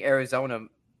sending Arizona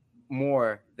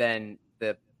more than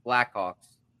the Blackhawks.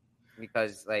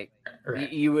 Because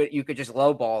you could just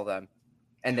lowball them,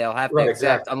 and they'll have to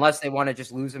accept unless they want to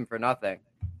just lose him for nothing.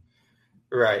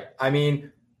 Right. I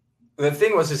mean, the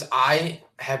thing is I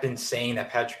have been saying that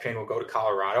Patrick Kane will go to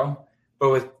Colorado, but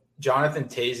with Jonathan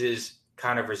Toews'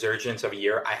 kind of resurgence of a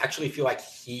year, I actually feel like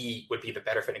he would be the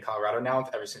better fit in Colorado now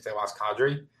ever since they lost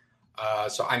Kadri.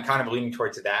 So I'm kind of leaning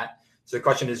towards that. So the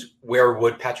question is, where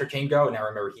would Patrick Kane go? Now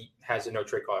remember, he has a no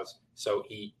trade clause, so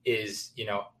he is,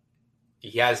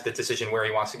 he has the decision where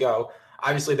he wants to go.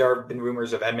 Obviously, there have been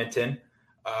rumors of Edmonton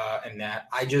and that.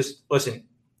 Listen,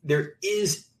 there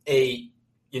is a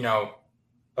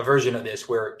version of this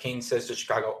where Kane says to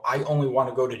Chicago, I only want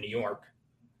to go to New York.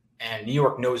 And New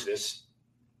York knows this.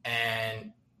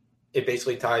 And it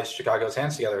basically ties Chicago's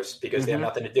hands together because they have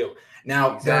nothing to do.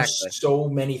 Now, there's so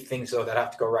many things, though, that have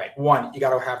to go right. One, you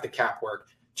got to have the cap work.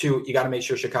 Two, you got to make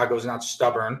sure Chicago's not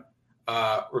stubborn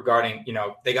regarding,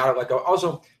 they got to let go.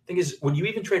 Also, thing is, would you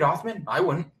even trade Othman? I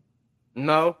wouldn't.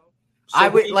 No, so I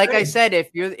would. Like I said, if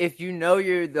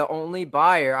you're the only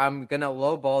buyer, I'm gonna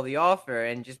lowball the offer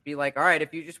and just be like, all right,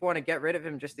 if you just want to get rid of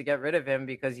him, just to get rid of him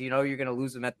because you're gonna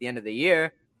lose him at the end of the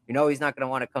year, he's not gonna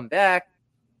want to come back.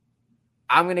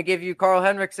 I'm gonna give you Carl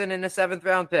Henriksen in a 7th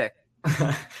round pick.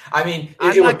 I mean,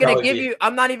 I'm not gonna give you.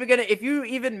 I'm not even gonna. If you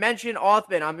even mention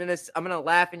Othman, I'm gonna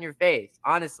laugh in your face.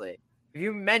 Honestly, if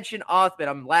you mention Othman,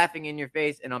 I'm laughing in your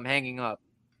face and I'm hanging up.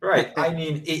 Right. I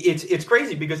mean, it's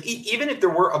crazy because even if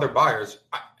there were other buyers,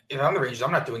 if I'm the Rangers,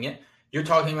 I'm not doing it. You're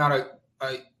talking about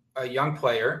a young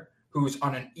player who's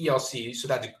on an ELC, so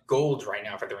that's gold right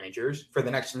now for the Rangers for the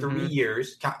next 3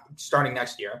 years, starting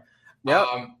next year. Yep.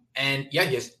 And he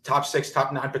has top 6,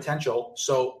 top 9 potential.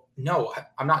 So no,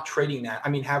 I'm not trading that. I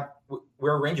mean,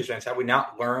 we're Rangers fans. Have we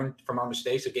not learned from our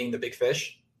mistakes of getting the big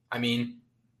fish? I mean,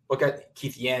 look at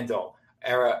Keith Yandel,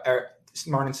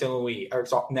 Martin St. Louis.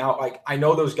 Now, I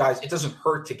know those guys, it doesn't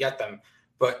hurt to get them,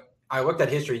 but I looked at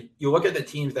history. You look at the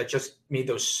teams that just made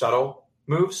those subtle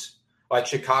moves, like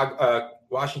Chicago,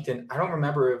 Washington. I don't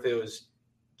remember if it was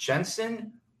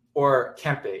Jensen or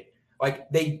Kempe.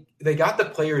 They got the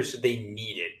players they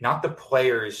needed, not the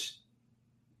players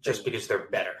just because they're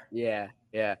better. Yeah.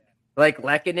 Like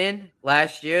Lehkonen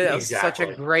last year, that was such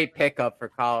a great pickup for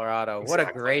Colorado. Exactly.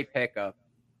 What a great pickup.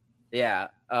 Yeah.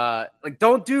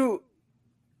 Don't do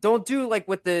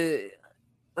with the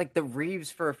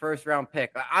Reeves for a 1st round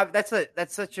pick.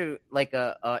 That's such a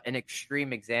an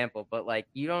extreme example, but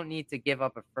you don't need to give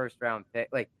up a 1st round pick.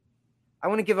 I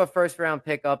want to give a 1st round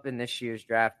pick up in this year's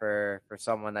draft for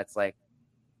someone that's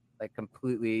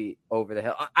completely over the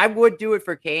hill. I would do it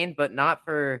for Kane, but not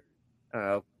for I don't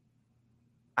know.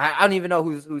 I don't even know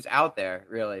who's out there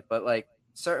really, but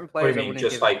certain players. What do you mean,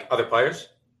 just other players?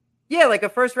 Yeah, a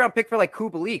 1st round pick for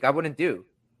Kubalik, I wouldn't do.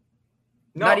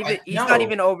 No, he's not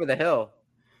even over the hill.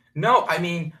 No, I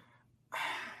mean,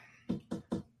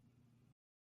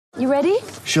 you ready?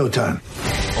 Showtime.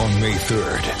 On May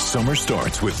 3rd, summer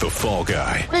starts with The Fall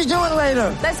Guy. Let's do it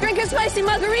later. Let's drink a spicy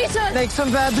margarita. Make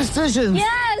some bad decisions.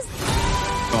 Yes.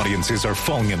 Audiences are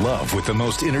falling in love with the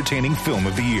most entertaining film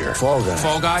of the year. Fall Guy.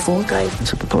 Fall Guy? Fall Guy.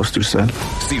 That's what the poster said.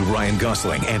 See Ryan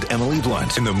Gosling and Emily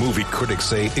Blunt in the movie critics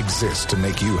say exists to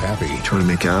make you happy. Trying to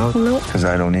make it out? Nope. Because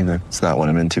I don't either. It's not what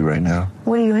I'm into right now.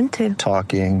 What are you into?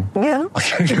 Talking. Yeah.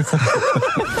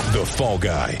 The Fall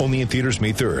Guy. Only in theaters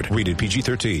May 3rd. Rated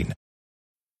PG-13.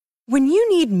 When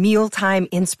you need mealtime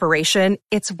inspiration,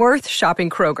 it's worth shopping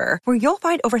Kroger, where you'll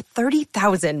find over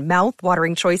 30,000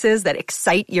 mouth-watering choices that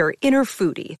excite your inner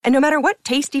foodie. And no matter what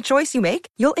tasty choice you make,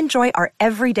 you'll enjoy our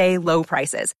everyday low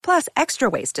prices, plus extra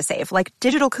ways to save, like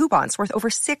digital coupons worth over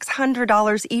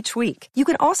 $600 each week. You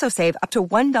can also save up to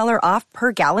 $1 off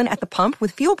per gallon at the pump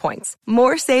with fuel points.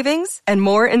 More savings and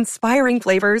more inspiring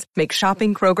flavors make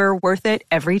shopping Kroger worth it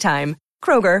every time.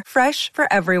 Kroger, fresh for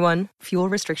everyone. Fuel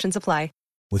restrictions apply.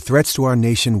 With threats to our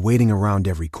nation waiting around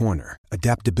every corner,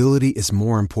 adaptability is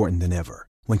more important than ever.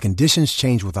 When conditions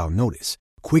change without notice,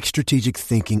 quick strategic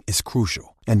thinking is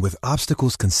crucial. And with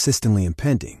obstacles consistently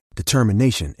impending,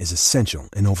 determination is essential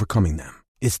in overcoming them.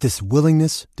 It's this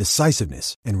willingness,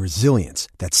 decisiveness, and resilience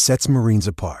that sets Marines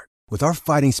apart. With our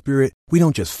fighting spirit, we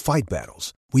don't just fight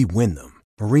battles, we win them.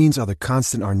 Marines are the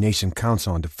constant our nation counts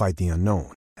on to fight the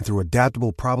unknown. And through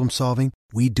adaptable problem solving,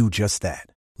 we do just that.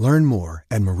 Learn more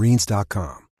at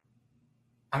marines.com.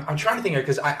 I'm trying to think here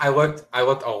because I looked a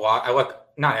lot. I look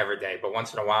not every day, but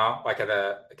once in a while, like at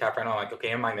the cap rental, I'm like, okay,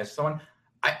 am I missing someone?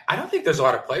 I don't think there's a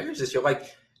lot of players this year.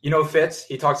 Like, Fitz,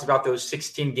 he talks about those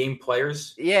 16 game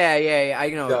players. Yeah. I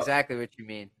know exactly what you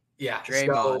mean. Yeah.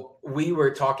 Draymond. So we were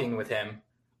talking with him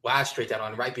last trade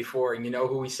deadline right before, and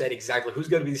who we said exactly who's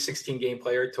going to be the 16 game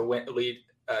player to lead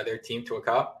their team to a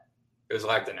cup? It was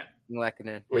Lehtonen.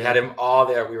 We had him all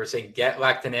there. We were saying, get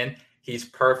Lehtonen. He's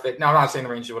perfect. Now, I'm not saying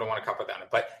the Rangers would have won a cup without him,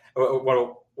 but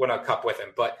won a cup with him.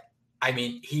 But I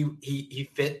mean, he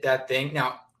fit that thing.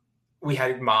 Now, we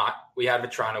had Mott, we had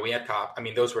Vetrano, we had Kopp. I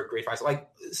mean, those were great fights. Like,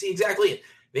 see, exactly it.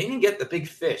 They didn't get the big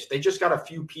fish. They just got a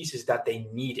few pieces that they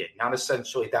needed. Not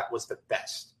essentially that was the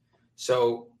best.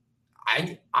 So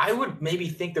I would maybe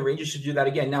think the Rangers should do that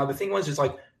again. Now, the thing is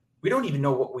like, we don't even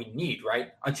know what we need, right?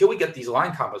 Until we get these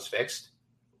line combos fixed.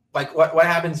 Like, what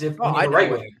happens if when you're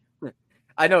right wing?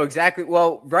 I know exactly.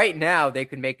 Well, right now they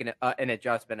could make an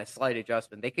adjustment, a slight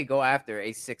adjustment. They could go after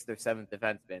a 6th or 7th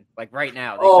defenseman. Like right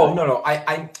now. No.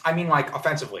 I mean like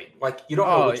offensively. Like you don't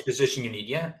know which position you need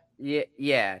yet.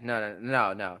 Yeah.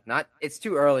 No. Not. It's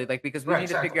too early. Like because we need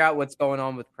to figure out what's going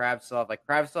on with Kravtsov. Like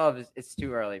Kravtsov it's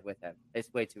too early with him.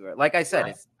 It's way too early. Like I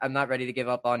said, I'm not ready to give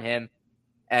up on him.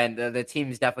 And the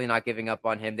team's definitely not giving up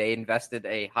on him. They invested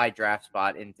a high draft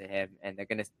spot into him, and they're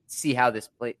going to see how this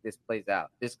plays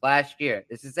out. This last year,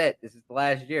 this is it. This is the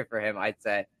last year for him, I'd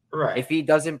say. Right. If he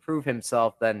doesn't prove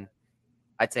himself, then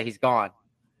I'd say he's gone.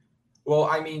 Well,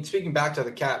 I mean, speaking back to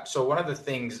the cap, so one of the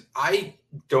things I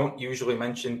don't usually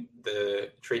mention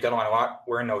the trade deadline a lot.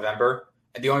 We're in November,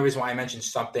 and the only reason why I mentioned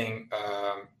something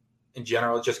in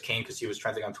general just came because he was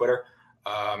trending on Twitter,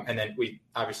 and then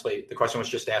the question was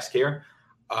just asked here.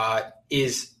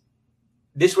 Is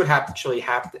this would actually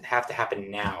have to happen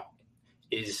now?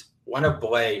 Is one of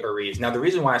Blais or Reeves? Now, the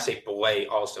reason why I say Blais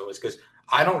also is because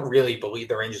I don't really believe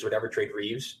the Rangers would ever trade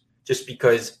Reeves, just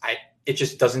because it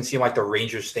just doesn't seem like the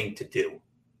Rangers thing to do.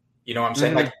 You know what I'm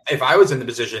saying? Mm-hmm. Like if I was in the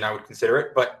position, I would consider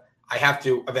it, but I have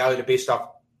to evaluate it based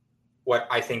off what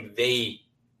I think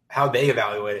how they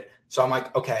evaluate it. So I'm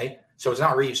like, okay, so it's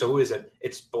not Reeves. So who is it?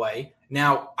 It's Blais.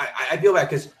 Now I feel bad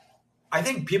because I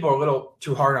think people are a little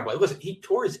too hard on Blais. Listen, he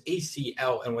tore his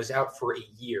ACL and was out for a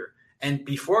year. And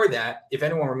before that, if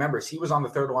anyone remembers, he was on the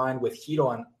third line with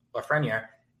Chytil and Lafreniere,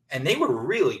 and they were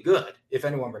really good, if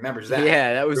anyone remembers that.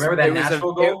 Yeah, that was. Remember that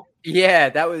Nashville goal? Yeah,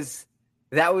 that was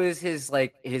his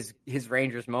his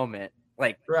Rangers moment.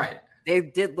 Like, right. They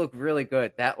did look really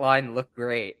good. That line looked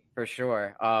great for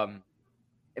sure.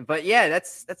 But yeah,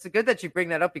 that's good that you bring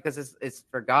that up because it's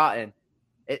forgotten.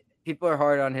 People are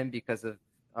hard on him because of.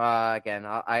 Again,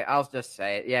 I'll just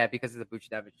say it. Yeah, because of the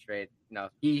Buchnevich trade. No,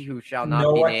 he who shall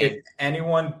not be named. If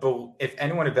anyone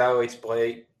evaluates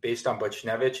Blais based on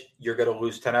Buchnevich, you're going to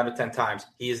lose 10 out of 10 times.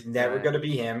 He is never going to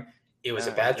be him. It was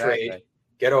a bad trade.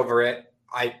 Get over it.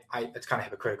 It's kind of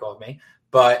hypocritical of me,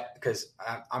 but because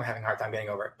I'm having a hard time getting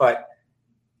over it. But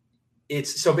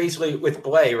it's so basically with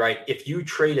Blais, right? If you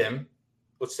trade him,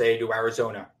 let's say to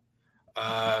Arizona,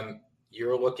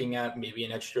 you're looking at maybe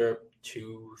an extra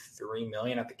 $2-3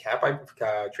 million at the cap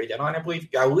trade deadline, I believe.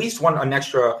 At least an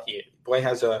extra. Blais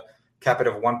has a cap hit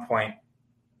of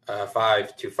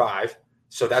 1.525,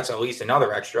 so that's at least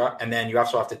another extra. And then you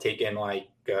also have to take in like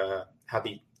how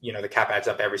the cap adds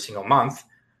up every single month.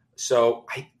 So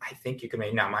I think you can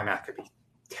make. Now my math could be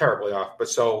terribly off, but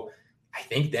so I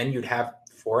think then you'd have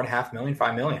 $4.5 million,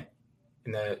 $5 million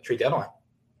in the trade deadline.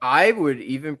 I would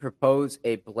even propose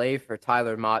a Blais for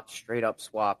Tyler Mott straight up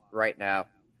swap right now.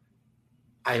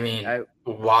 I mean,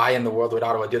 why in the world would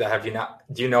Ottawa do that?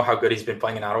 Do you know how good he's been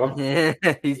playing in Ottawa?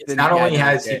 Not only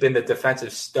has he been the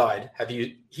defensive stud,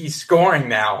 he's scoring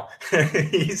now.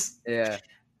 I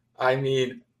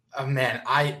mean, man,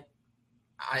 I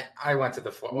went to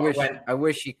the floor. I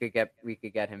wish we could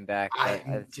get him back.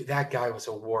 That guy was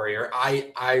a warrior.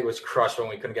 I was crushed when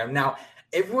we couldn't get him. Now,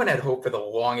 everyone had hope for the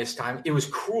longest time. It was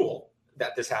cruel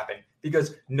that this happened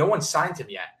because no one signed him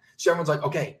yet. So everyone's like,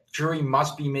 okay, Drury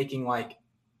must be making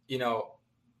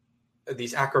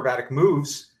these acrobatic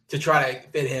moves to try to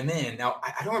fit him in. Now,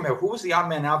 I don't remember who was the odd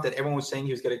man out that everyone was saying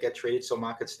he was going to get traded so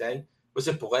Mott could stay. Was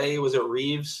it Blais? Was it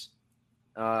Reeves?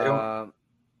 It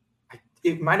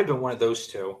might have been one of those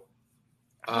two.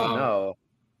 I don't know.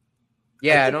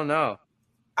 Yeah, I don't know.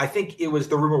 I think it was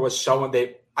the rumor was someone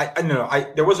there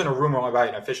wasn't a rumor about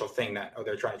an official thing that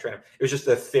they're trying to trade him. It was just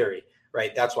a theory.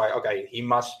 Right. That's why,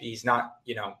 he's not,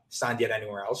 signed yet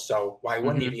anywhere else. So why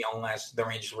wouldn't he be unless the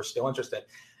Rangers were still interested?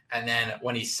 And then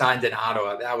when he signed in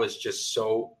Ottawa, that was just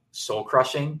so soul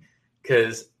crushing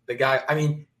because the guy, I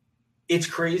mean, it's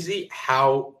crazy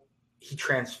how he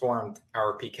transformed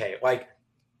our PK. Like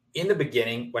in the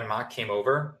beginning, when Mock came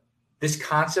over, this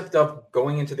concept of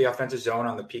going into the offensive zone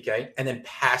on the PK and then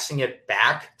passing it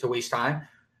back to waste time,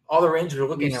 all the Rangers were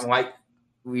looking at him like,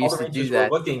 we all used the to do Rangers were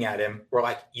that. looking at him. We're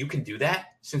like, you can do that?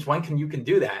 Since when can you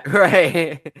do that?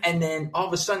 Right. And then all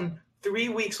of a sudden, 3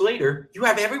 weeks later, you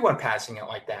have everyone passing it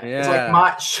like that. Yeah. It's like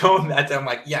Mott showing that to them,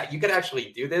 like, yeah, you could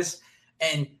actually do this.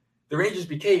 And the Rangers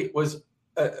PK was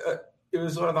it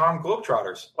was one of the Harlem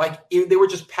Globetrotters. Like they were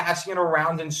just passing it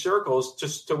around in circles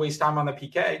just to waste time on the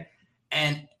PK.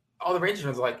 And all the Rangers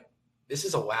fans were like, this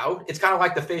is allowed. It's kind of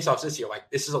like the faceoffs this year.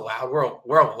 Like this is allowed.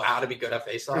 We're allowed to be good at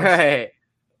faceoffs. Right.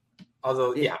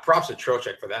 Although, yeah, props to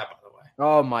Trocheck for that, by the way.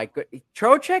 Oh my god,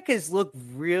 Trocheck has looked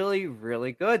really,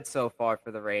 really good so far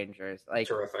for the Rangers. Like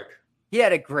Terrific. he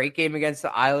had a great game against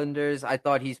the Islanders. I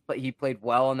thought he played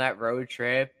well on that road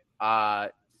trip.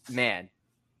 Man,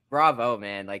 bravo,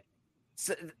 man. Like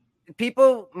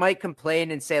people might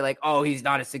complain and say like, oh, he's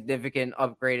not a significant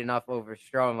upgrade enough over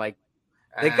Strome. Like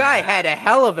the guy had a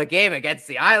hell of a game against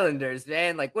the Islanders,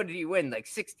 man. Like what did he win? Like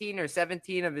 16 or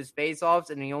 17 of his faceoffs,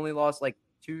 and he only lost like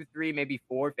 2, 3, maybe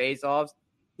 4 faceoffs.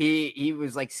 He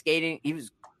was like skating.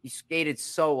 He skated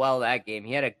so well that game.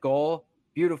 He had a goal,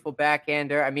 beautiful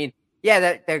backhander. I mean,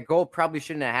 yeah, that goal probably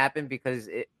shouldn't have happened because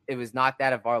it was knocked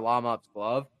out of Varlamov's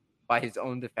glove by his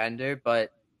own defender.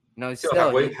 But you know,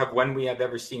 still, when we have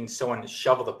ever seen someone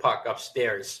shovel the puck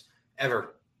upstairs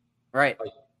ever, right?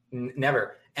 Like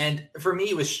never. And for me,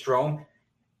 it was Strome.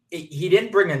 He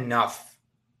didn't bring enough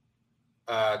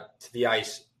to the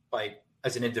ice, like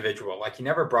as an individual. Like he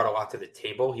never brought a lot to the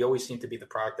table. He always seemed to be the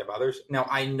product of others. Now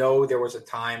I know there was a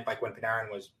time like when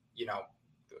Panarin was, the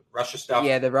Russia stuff.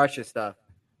 Yeah, the Russia stuff.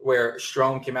 Where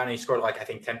Strome came out and he scored like I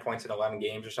think 10 points in 11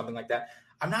 games or something like that.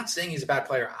 I'm not saying he's a bad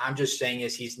player. I'm just saying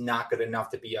he's not good enough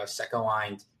to be a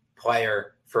second-line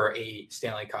player for a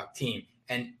Stanley Cup team.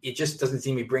 And it just doesn't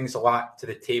seem he brings a lot to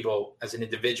the table as an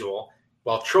individual.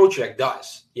 While Trocheck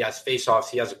does. He has face-offs.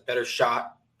 He has a better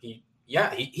shot.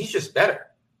 He's just better.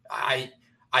 I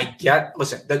get.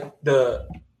 Listen, the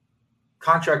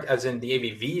contract, as in the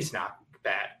ABV, is not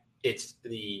bad. It's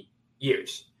the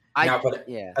years.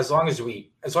 As long as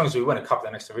we win a cup the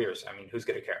next 3 years, I mean, who's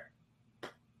going to care?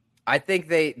 I think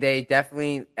they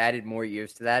definitely added more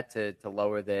years to that to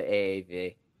lower the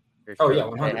AAV. For sure. Oh yeah,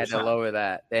 100%. They had to lower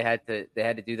that. They had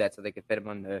to do that so they could fit him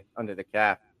under the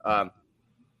cap.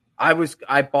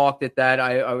 I balked at that.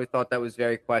 I always thought that was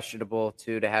very questionable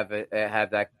too, to have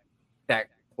that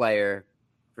player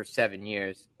for 7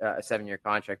 years, a 7-year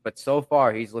contract. But so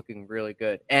far he's looking really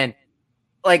good. And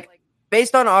like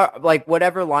based on our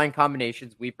whatever line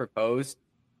combinations we proposed,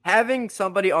 having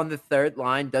somebody on the third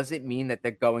line doesn't mean that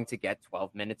they're going to get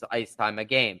 12 minutes of ice time a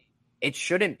game. It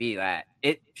shouldn't be that.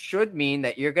 It should mean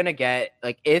that you're going to get,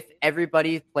 if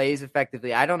everybody plays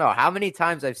effectively. I don't know how many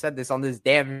times I've said this on this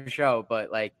damn show, but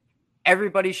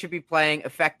everybody should be playing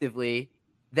effectively.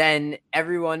 Then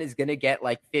everyone is going to get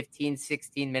 15,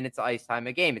 16 minutes of ice time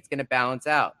a game. It's going to balance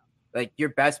out. Your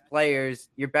best player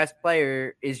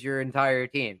is your entire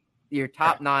team. Your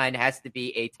top 9 has to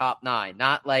be a top 9,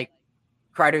 not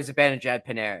Kreider, Zibanejad,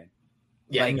 Panarin.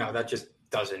 Yeah, no, that just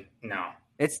doesn't. No,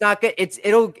 it's not good.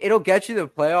 It'll get you to the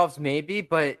playoffs maybe,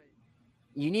 but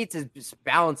you need to just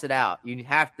balance it out. You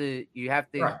have to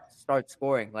right. Start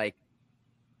scoring.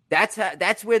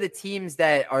 That's where the teams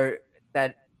that are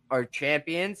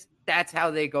champions, that's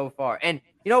how they go far. And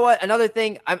you know what? Another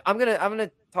thing, I'm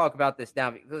gonna talk about this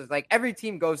now because every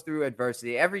team goes through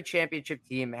adversity. Every championship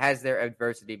team has their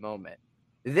adversity moment.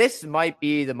 This might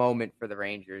be the moment for the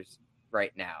Rangers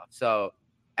right now. So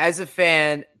as a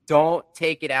fan, don't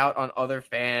take it out on other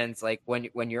fans.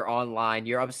 When you're online,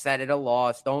 you're upset at a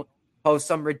loss. Don't post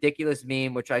some ridiculous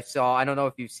meme, which I saw. I don't know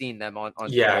if you've seen them on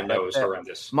yeah, Twitter. It was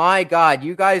horrendous. My God,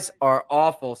 you guys are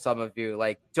awful. Some of you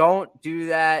don't do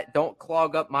that. Don't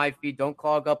clog up my feed. Don't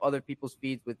clog up other people's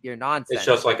feeds with your nonsense. It's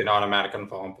just an automatic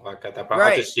unfollow and block at that point.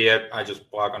 Right. I just see it. I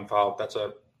just block, unfollow. That's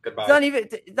a goodbye.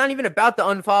 It's not even about the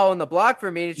unfollow and the block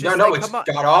for me. It's just it's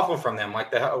god awful from them.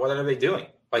 The hell, what are they doing?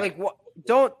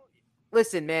 Don't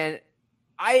listen, man.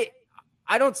 I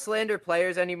don't slander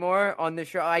players anymore on the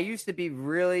show. I used to get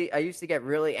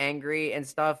really angry and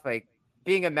stuff.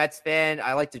 Being a Mets fan,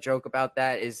 I like to joke about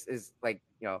that.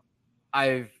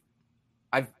 I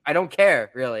don't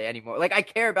care really anymore. I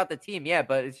care about the team, yeah,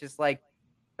 but it's just it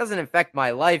doesn't affect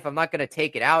my life. I'm not going to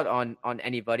take it out on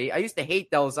anybody. I used to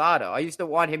hate Del Zotto. I used to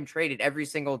want him traded every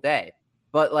single day.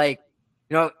 But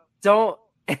don't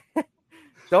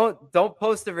don't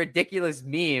post a ridiculous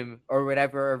meme or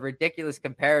whatever, a ridiculous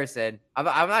comparison. I'm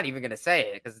not even gonna say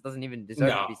it because it doesn't even deserve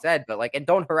to be said. But like, and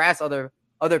don't harass other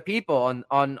people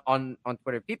on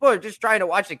Twitter. People are just trying to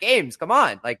watch the games. Come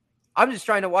on, like I'm just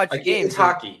trying to watch the games. It's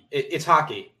hockey. It's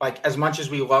hockey. Like as much as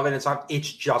we love it,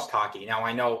 it's just hockey. Now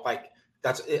I know like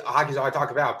hockey's all I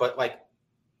talk about, but like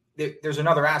there's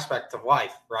another aspect of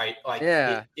life, right? Like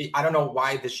I don't know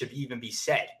why this should even be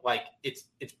said. Like it's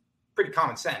pretty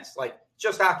common sense. Like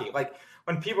just hockey. Like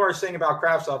when people are saying about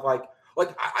craft stuff, like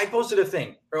I posted a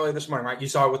thing earlier this morning, right? You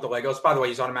saw it with the Legos. By the way,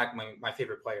 he's automatically my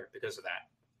favorite player because of that.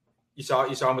 You saw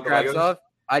him with the Legos? Stuff?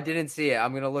 I didn't see it.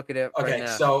 I'm going to look at it right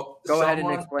now. So go ahead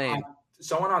and explain.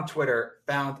 Someone on Twitter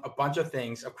found a bunch of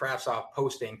things of Kravtsov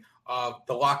posting of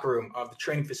the locker room, of the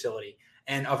training facility,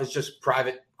 and of his just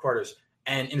private quarters.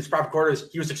 And in his private quarters,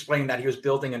 he was explaining that he was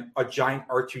building a giant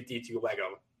R2-D2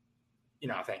 Lego,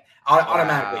 thing.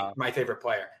 Automatically my favorite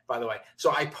player, by the way.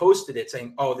 So I posted it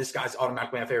saying, "Oh, this guy's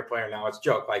automatically my favorite player now." It's a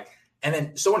joke. And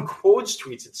then someone quotes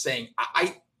tweets it saying,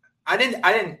 I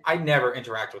never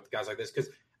interact with guys like this because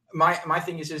my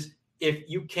thing is if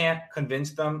you can't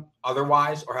convince them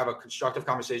otherwise or have a constructive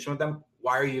conversation with them,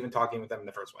 why are you even talking with them in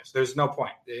the first place? There's no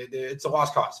point. It's a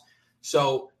lost cause.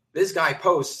 So this guy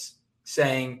posts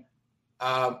saying,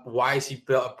 why is he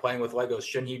playing with Legos?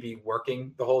 Shouldn't he be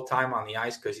working the whole time on the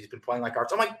ice because he's been playing like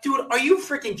arts? I'm like, dude, are you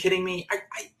freaking kidding me?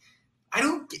 I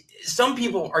don't. Some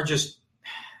people are just,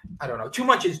 I don't know. Too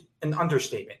much is an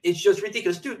understatement. It's just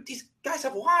ridiculous, dude. These guys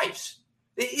have lives.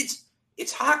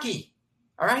 It's hockey,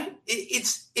 all right.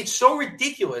 It's so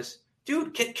ridiculous,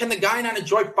 dude. Can the guy not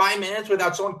enjoy 5 minutes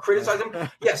without someone criticizing him?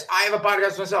 Yes, I have a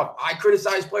podcast myself. I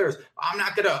criticize players. I'm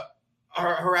not gonna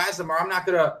harass them, or I'm not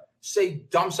gonna say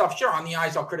dumb stuff. Sure, on the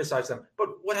ice, I'll criticize them. But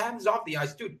what happens off the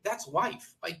ice, dude, that's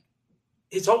life. Like,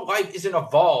 his whole life isn't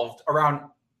evolved around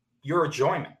your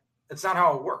enjoyment. That's not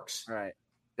how it works. Right.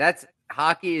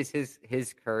 Hockey is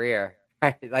his career.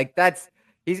 Right? Like,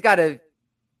 he's got to,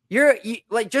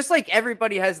 just like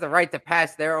everybody has the right to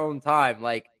pass their own time.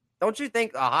 Like, don't you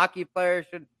think a hockey player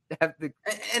should have the,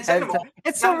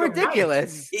 it's so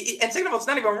ridiculous. Right. And second of all, it's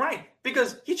not even right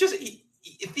because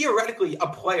theoretically, a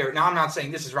player. Now, I'm not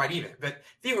saying this is right either, but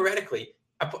theoretically,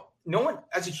 no one,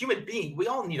 as a human being, we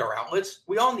all need our outlets.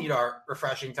 We all need our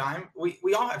refreshing time.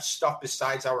 We all have stuff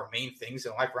besides our main things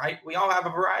in life, right? We all have a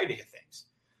variety of things.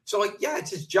 So, like, yeah,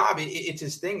 it's his job. It's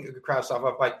his thing, Kravtsov,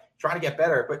 of like trying to get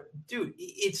better. But, dude,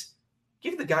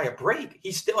 give the guy a break.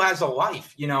 He still has a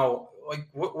life. Like,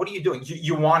 what are you doing?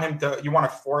 You want to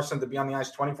force him to be on the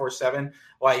ice 24/7,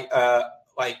 like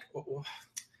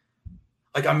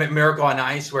a Miracle on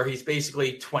Ice, where he's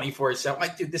basically 24/7.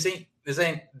 Like, dude, this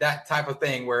ain't that type of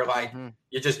thing where like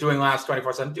you're just doing laps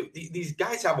 24/7. Dude, these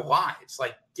guys have lives.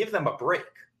 Like, give them a break.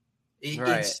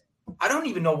 Right. I don't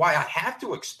even know why I have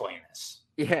to explain this.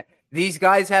 Yeah, these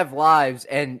guys have lives,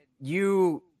 and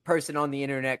you, person on the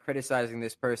internet criticizing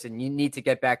this person, you need to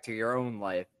get back to your own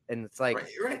life. And it's like,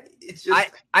 right. It's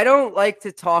just I don't like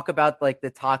to talk about like the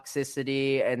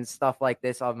toxicity and stuff like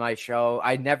this on my show.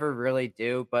 I never really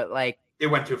do, but like, it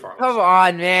went too far. Come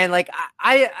on, man. Like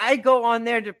I go on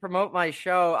there to promote my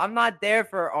show. I'm not there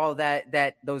for all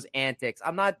those antics.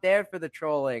 I'm not there for the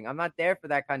trolling. I'm not there for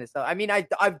that kind of stuff. I mean,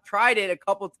 I've tried it a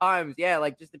couple times, yeah,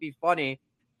 like just to be funny,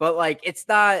 but like it's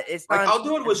not. Like, I'll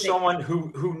do it with someone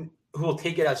who will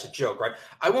take it as a joke, right?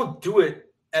 I won't do it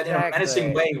in a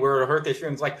menacing way where it'll hurt their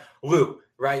feelings. Like Lou,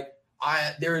 right?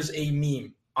 There's a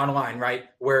meme online, right,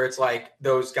 where it's like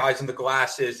those guys in the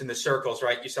glasses in the circles,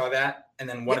 right? You saw that, and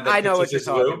then one of the pictures is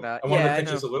Lou, and one of the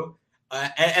pictures of Lou,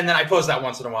 and then I post that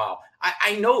once in a while.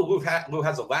 I know Lou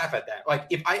has a laugh at that. Like,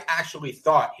 if I actually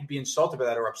thought he'd be insulted by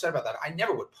that or upset about that, I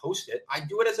never would post it. I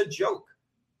do it as a joke.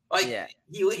 Like,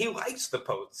 he likes the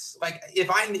posts. Like, if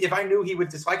I knew he would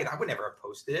dislike it, I would never have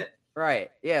posted it.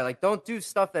 Right? Yeah. Like, don't do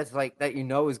stuff that's like that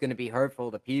is going to be hurtful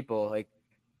to people. Like,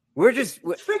 we're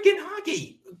freaking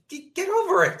hockey. Get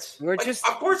over it.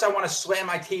 Of course, I want to slam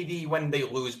my TV when they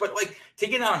lose, but like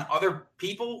taking on other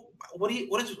people, what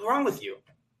is wrong with you?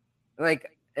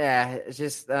 Like, yeah, it's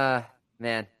just,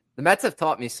 man, the Mets have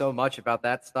taught me so much about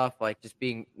that stuff. Like, just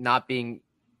not being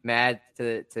mad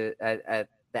at the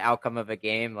outcome of a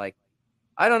game. Like,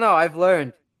 I don't know. I've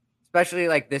learned, especially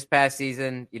like this past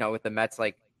season, with the Mets,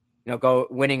 like, go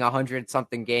winning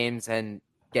 100-something games and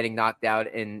getting knocked out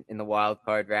in the wild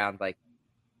card round. Like,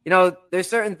 there's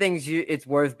certain things it's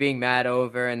worth being mad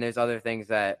over, and there's other things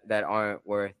that aren't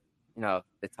worth, the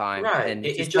time. Right. And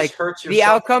it just hurts yourself. The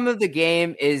outcome of the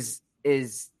game is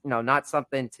not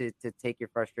something to take your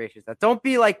frustrations out. Don't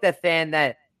be like the fan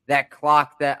that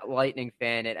clocked that Lightning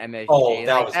fan at MSG.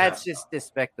 Oh, that's just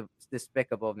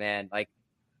despicable, man. Like,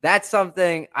 that's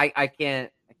something I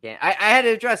can't. I had to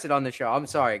address it on the show. I'm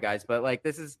sorry, guys, but like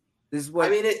this is what I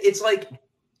mean. It's like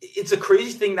it's a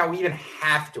crazy thing that we even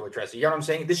have to address it. You know what I'm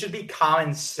saying? This should be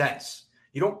common sense.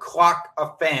 You don't clock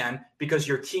a fan because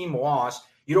your team lost.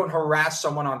 You don't harass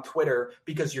someone on Twitter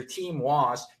because your team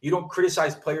lost. You don't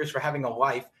criticize players for having a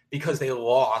life because they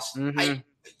lost.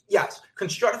 Yes,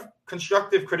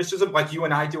 constructive criticism like you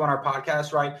and I do on our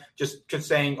podcast, right? Just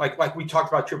saying like we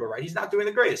talked about Trouba, right? He's not doing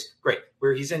the greatest. Great.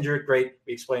 Where he's injured, great.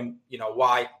 We explain,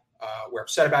 why we're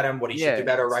upset about him, what he should do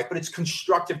better, right? But it's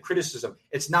constructive criticism.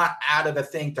 It's not out of the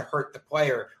thing to hurt the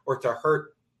player or to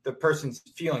hurt the person's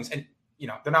feelings. And,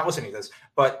 they're not listening to this,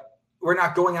 but we're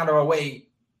not going out of our way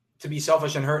to be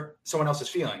selfish and hurt someone else's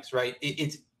feelings, right?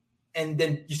 And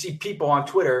then you see people on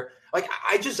Twitter, like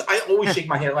I always shake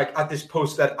my head like at this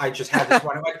post that I just had this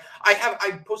morning. Like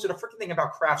I posted a freaking thing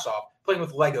about Kraftsoft playing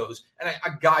with Legos, and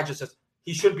a guy just says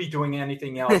he shouldn't be doing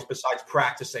anything else besides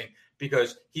practicing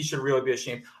because he should really be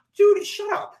ashamed. Dude,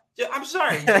 shut up. I'm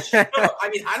sorry. Shut up. I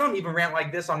mean, I don't even rant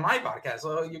like this on my podcast.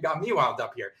 So you got me wound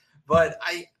up here. But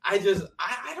I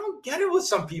don't get it with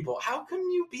some people. How can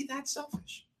you be that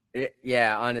selfish?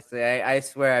 Yeah, honestly, I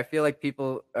swear, I feel like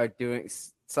people are doing.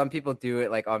 Some people do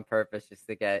it like on purpose just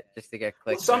to get clicks.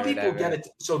 Well, some people get it.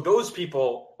 So those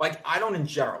people, like I don't in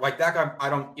general, like that guy, I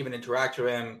don't even interact with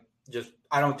him.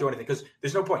 I don't do anything because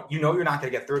there's no point. You're not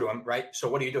going to get through to him, right? So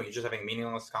what are you doing? You're just having a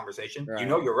meaningless conversation. Right.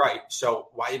 You're right. So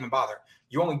why even bother?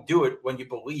 You only do it when you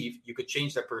believe you could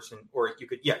change that person, or you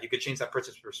could change that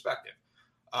person's perspective.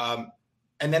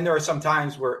 And then there are some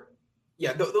times where,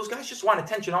 those guys just want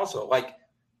attention also. Like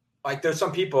there's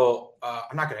some people,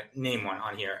 I'm not going to name one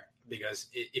on here because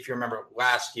if you remember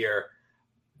last year,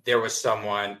 there was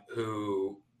someone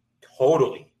who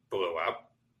totally blew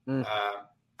up.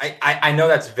 I know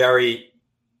that's very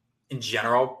in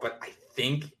general, but I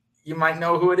think you might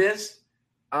know who it is.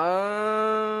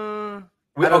 I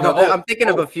don't know. I'm thinking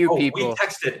of a few people.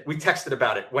 We texted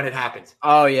about it when it happened.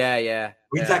 Oh yeah.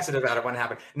 We texted about it when it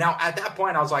happened. Now at that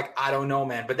point I was like, I don't know,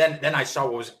 man. But then I saw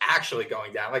what was actually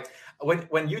going down. Like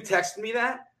when you texted me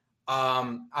that,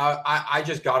 I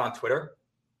just got on Twitter,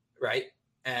 right?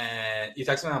 And you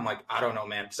texted me, I'm like, I don't know,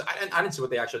 man. Because I didn't see what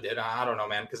they actually did. I don't know,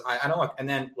 man. Because I don't look. And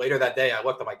then later that day I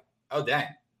looked, I'm like, oh dang.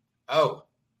 Oh,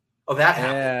 that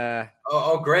happened. Yeah.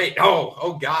 Oh, great.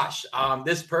 Oh gosh.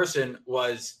 This person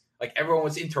was like, everyone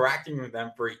was interacting with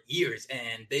them for years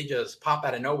and they just pop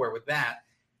out of nowhere with that.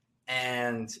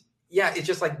 And it's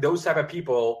just like those type of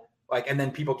people, like, and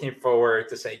then people came forward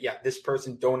to say, this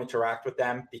person, don't interact with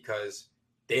them because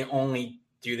they only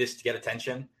do this to get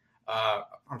attention.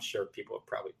 I'm sure people have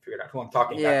probably figured out who I'm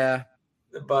talking about. Yeah.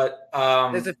 But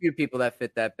there's a few people that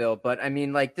fit that bill, but I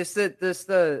mean, like the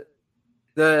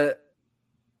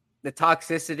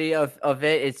toxicity of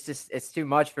it, it's too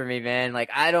much for me, man. Like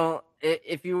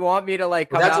if you want me to like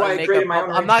come out and make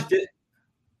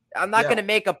I'm not going to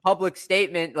make a public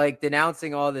statement like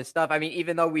denouncing all this stuff. I mean,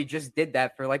 even though we just did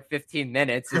that for like 15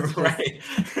 minutes, it's right?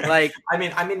 Like, I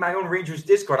mean, my own Rangers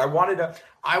Discord. I wanted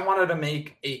to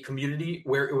make a community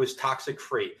where it was toxic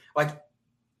free. Like,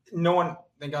 no one,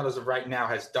 thank God, as of right now,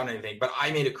 has done anything. But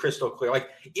I made it crystal clear. Like,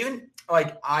 even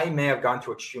like I may have gone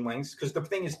to extreme lengths because the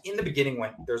thing is, in the beginning,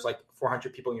 when there's like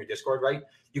 400 people in your Discord, right?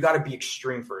 You got to be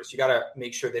extreme first. You got to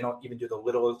make sure they don't even do the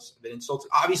littlest insults.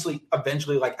 Obviously,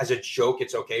 eventually, like as a joke,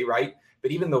 it's okay, right?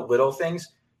 But even the little things,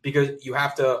 because you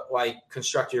have to like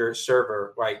construct your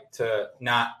server, right, to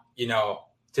not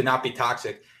be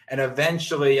toxic. And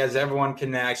eventually, as everyone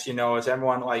connects, as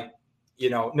everyone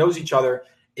knows each other,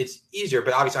 it's easier.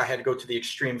 But obviously, I had to go to the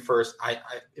extreme first. I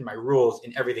in my rules,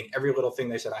 in everything, every little thing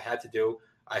they said I had to do,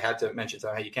 I had to mention to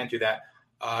them, hey, you can't do that.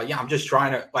 I'm just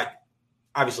trying to like.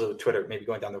 Obviously, with Twitter, maybe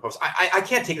going down the post. I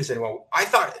can't take this anymore. I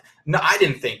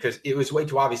didn't think because it was way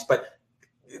too obvious. But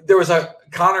there was a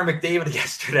Connor McDavid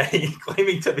yesterday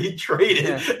claiming to be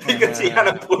traded because he had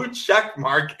a blue check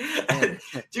mark. And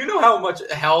do you know how much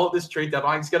hell this trade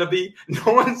deadline is going to be?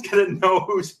 No one's going to know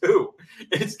who's who.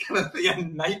 It's going to be a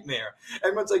nightmare.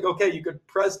 Everyone's like, okay, you could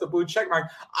press the blue check mark.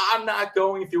 I'm not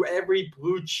going through every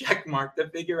blue check mark to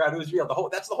figure out who's real.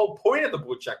 That's the whole point of the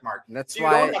blue check mark. That's so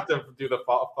why you don't have to do the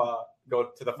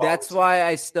go to the. That's why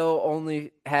I still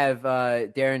only have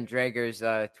Darren Dreger's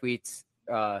tweets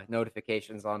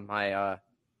notifications on my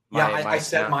I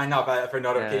set mine up for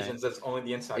notifications. That's only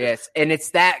the insiders. Yes, and it's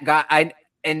that guy.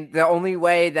 And the only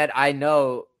way that I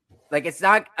know, like, it's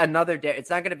not another.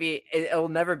 It's not going to be. It'll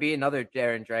never be another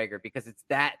Darren Dreger because it's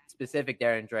that specific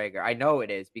Darren Dreger. I know it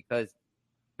is because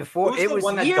before it was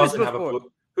years before.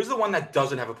 Who's the one that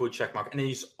doesn't have a blue check mark and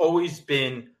he's always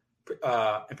been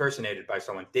impersonated by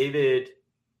someone? David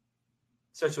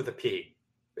starts with a P.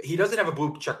 He doesn't have a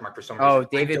blue check mark for some reason. Oh,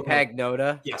 David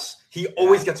Pagnotta. Yes. He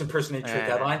always gets impersonated trade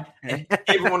deadline, and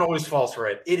everyone always falls for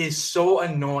it. It is so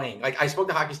annoying. Like, I spoke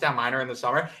to Hockey Stat Minor in the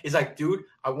summer. He's like, dude,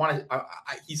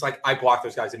 he's like, I block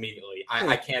those guys immediately.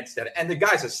 I can't stand it. And the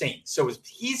guy's a saint. So if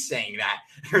he's saying that,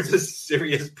 there's a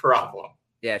serious problem.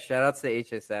 Yeah, shout outs to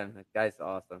HSM. That guy's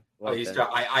awesome.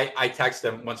 I text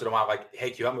him once in a while, like, hey,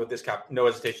 can you help me with this cap? No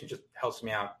hesitation, just helps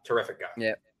me out. Terrific guy.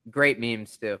 Yeah. Great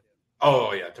memes, too.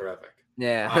 Oh, yeah, terrific.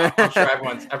 Yeah. I'm sure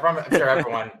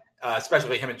everyone,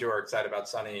 especially him and Drew, are excited about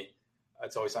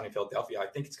It's Always Sunny in Philadelphia. I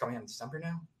think it's coming out in December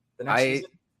now, the next season.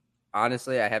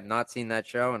 Honestly, I have not seen that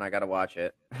show, and I got to watch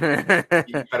it.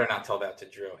 You better not tell that to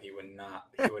Drew. He would not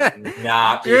be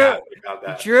happy about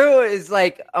that. Drew is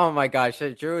like, oh my gosh,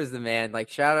 Drew is the man. Like,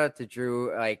 shout out to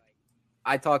Drew. Like,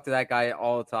 I talk to that guy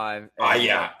all the time.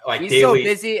 Yeah. Like, he's daily. So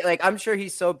busy. Like, I'm sure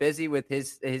he's so busy with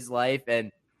his life.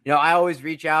 And, you know, I always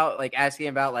reach out, like, asking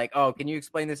about, like, oh, can you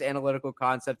explain this analytical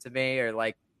concept to me? Or,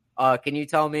 like, can you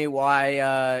tell me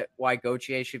why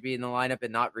Gauthier should be in the lineup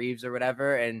and not Reeves or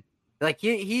whatever? And, like,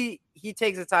 he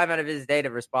takes the time out of his day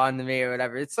to respond to me or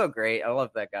whatever. It's so great. I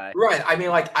love that guy. Right. I mean,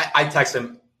 like, I text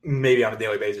him maybe on a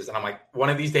daily basis, and I'm like,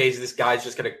 one of these days, this guy's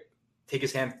just going to take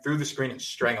his hand through the screen and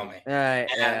strangle me. Right,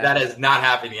 and that has not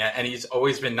happened yet. And he's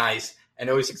always been nice and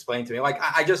always explained to me. Like,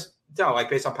 I just don't, like,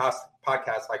 based on past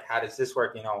podcasts, like, how does this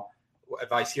work? You know,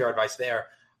 advice here, advice there,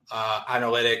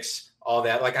 analytics, all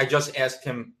that. Like, I just asked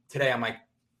him today, I'm like,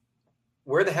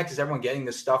 where the heck is everyone getting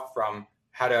this stuff from?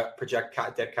 How to project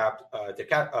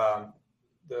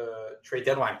the trade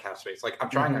deadline cap space. Like, I'm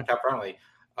trying on Cap Friendly.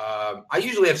 I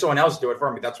usually have someone else do it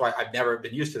for me. That's why I've never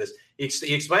been used to this.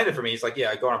 He explained it for me. He's like, yeah,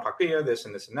 I go on Puckpedia, this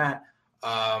and this and that.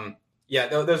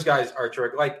 Those guys are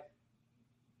terrific. Like,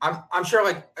 I'm sure,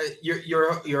 like, you're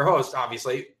a host,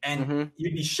 obviously, and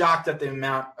you'd be shocked at the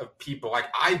amount of people, like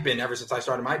I've been ever since I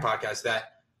started my podcast,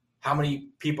 that how many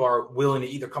people are willing to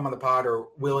either come on the pod or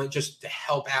willing just to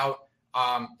help out.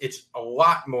 It's a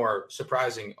lot more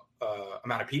surprising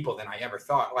amount of people than I ever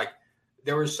thought. Like,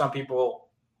 there was some people,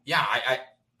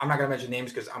 I'm not going to mention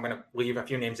names because I'm going to leave a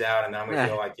few names out and then I'm going to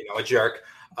feel like, a jerk.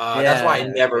 That's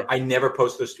why I never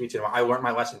post those tweets anymore. I learned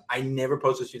my lesson. I never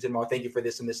post those tweets anymore. Thank you for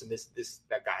this and this and this,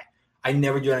 that guy. I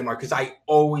never do it anymore because I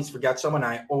always forget someone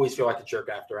and I always feel like a jerk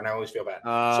after and I always feel bad. So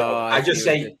I just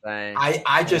say,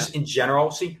 I just in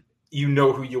general, see, you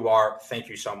know who you are. Thank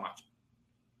you so much.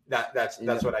 That's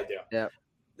what I do. Yeah.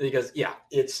 Because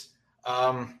it's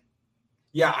I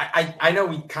know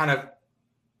we kind of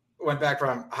went back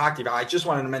from hockey, but I just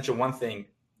wanted to mention one thing.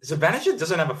 Zibanejad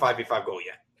doesn't have a 5v5 goal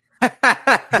yet.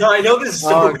 No, I know this is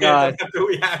so weird.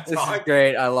 This is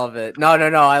great. I love it. No.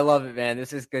 I love it, man.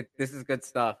 This is good. This is good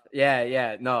stuff.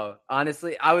 Yeah. No,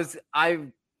 honestly, I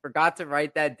forgot to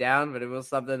write that down, but it was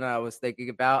something that I was thinking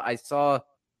about. I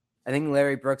think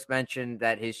Larry Brooks mentioned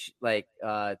that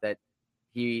that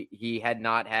he had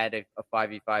not had a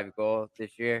 5v5 goal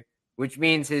this year, which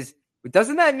means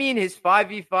doesn't that mean his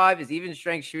 5v5 is even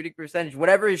strength shooting percentage,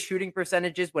 whatever his shooting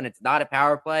percentage is when it's not a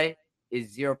power play,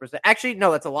 is 0%. Actually,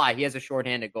 no, that's a lie. He has a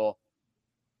shorthanded goal.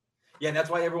 Yeah, and that's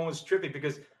why everyone was tripping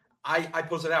because I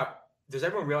posted out. Does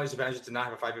everyone realize Zibanejad did not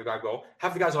have a 5v5 goal?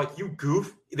 Half the guys are like, you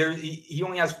goof. He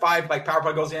only has 5 power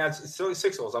play goals and he has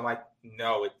 6 goals. I'm like,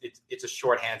 no, it's a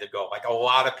shorthanded goal. Like, a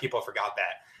lot of people forgot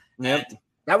that. Yep.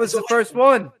 That was the first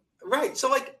one. Right. So,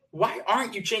 like, why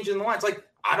aren't you changing the lines? Like,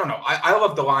 I don't know. I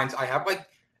love the lines I have. Like,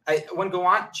 when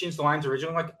Gallant changed the lines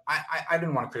originally, like, I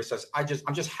didn't want to criticize. I'm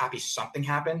just happy something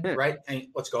happened, right? And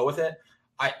let's go with it.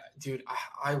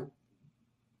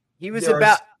 He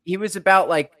was about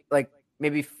like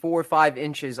maybe 4 or 5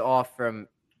 inches off from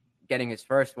getting his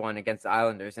first one against the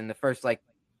Islanders in the first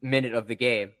minute of the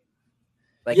game.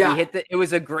 Like, he hit it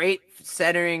was a great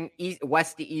centering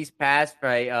west to east pass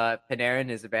by Panarin,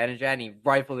 his Zibanejad, and he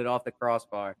rifled it off the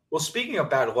crossbar. Well, speaking of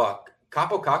bad luck,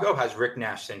 Kaapo Kakko has Rick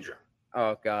Nash syndrome.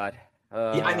 Oh, God.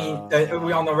 I mean,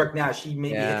 we all know Rick Nash. He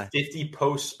maybe hit 50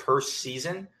 posts per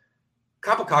season.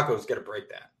 Kaapo Kakko's got to break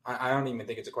that. I don't even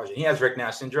think it's a question. He has Rick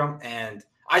Nash syndrome, and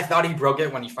I thought he broke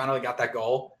it when he finally got that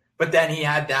goal. But then he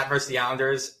had that versus the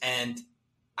Islanders, and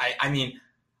I mean,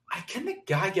 can the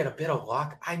guy get a bit of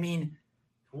luck? I mean,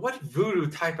 what voodoo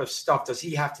type of stuff does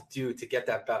he have to do to get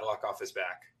that bad luck off his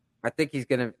back? I think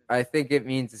it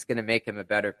means it's gonna make him a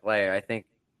better player. I think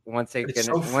once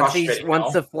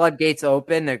the floodgates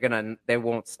open, they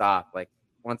won't stop. Like,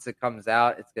 once it comes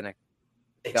out, it's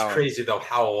crazy though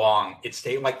how long it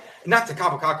stayed. Like, not to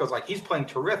Kaapo Kakko's, like, he's playing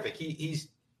terrific. He's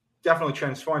definitely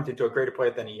transformed into a greater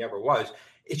player than he ever was.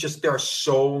 It's just there are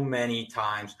so many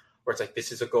times where it's like,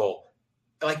 this is a goal.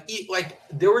 like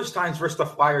there was times versus the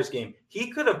Flyers game,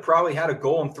 he could have probably had a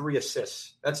goal and 3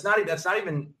 assists. That's not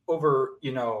even over,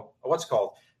 what's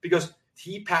called, because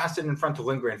he passed it in front to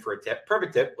Lindgren for a tip,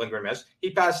 perfect tip. Lindgren missed.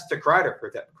 He passed it to Kreider for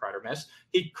a tip. Kreider missed.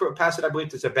 He passed it, I believe,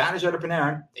 to Zibanejad out of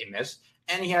Panarin. They missed.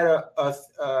 And he had a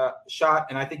shot,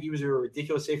 and I think he was a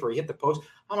ridiculous save where he hit the post.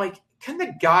 I'm like, can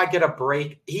the guy get a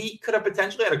break? He could have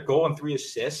potentially had a goal and 3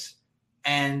 assists,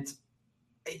 and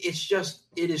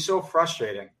it is so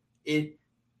frustrating.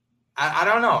 I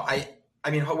don't know.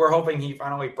 I mean, we're hoping he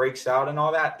finally breaks out and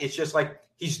all that. It's just like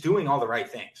he's doing all the right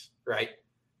things, right?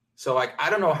 So, like, I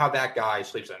don't know how that guy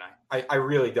sleeps at night. I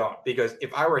really don't, because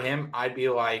if I were him, I'd be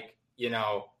like,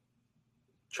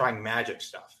 trying magic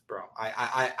stuff, bro.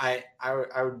 I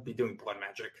would be doing blood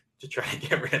magic to try to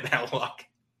get rid of that luck.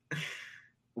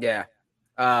 Yeah.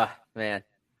 Man,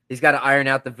 he's got to iron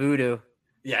out the voodoo.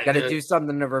 Yeah, got to do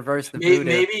something to reverse the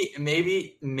voodoo.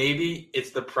 Maybe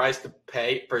it's the price to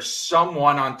pay for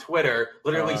someone on Twitter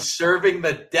literally serving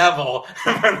the devil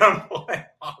for the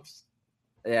playoffs.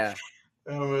 Yeah.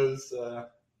 That was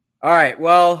all right.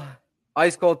 Well,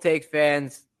 Ice Cold Take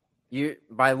fans,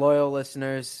 my loyal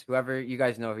listeners, whoever, you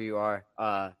guys know who you are.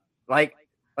 Like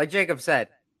Jacob said,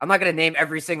 I'm not gonna name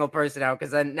every single person out,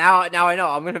 because then now I know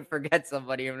I'm gonna forget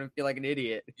somebody. I'm gonna feel like an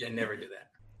idiot. Yeah, never do that.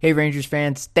 Hey, Rangers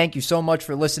fans, thank you so much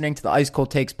for listening to the Ice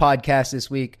Cold Takes podcast this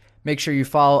week. Make sure you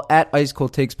follow at Ice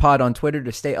Cold Takes Pod on Twitter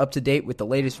to stay up to date with the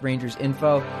latest Rangers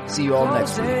info. See you all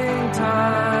next week.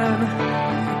 Time.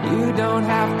 You don't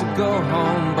have to go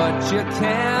home, but you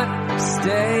can't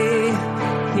stay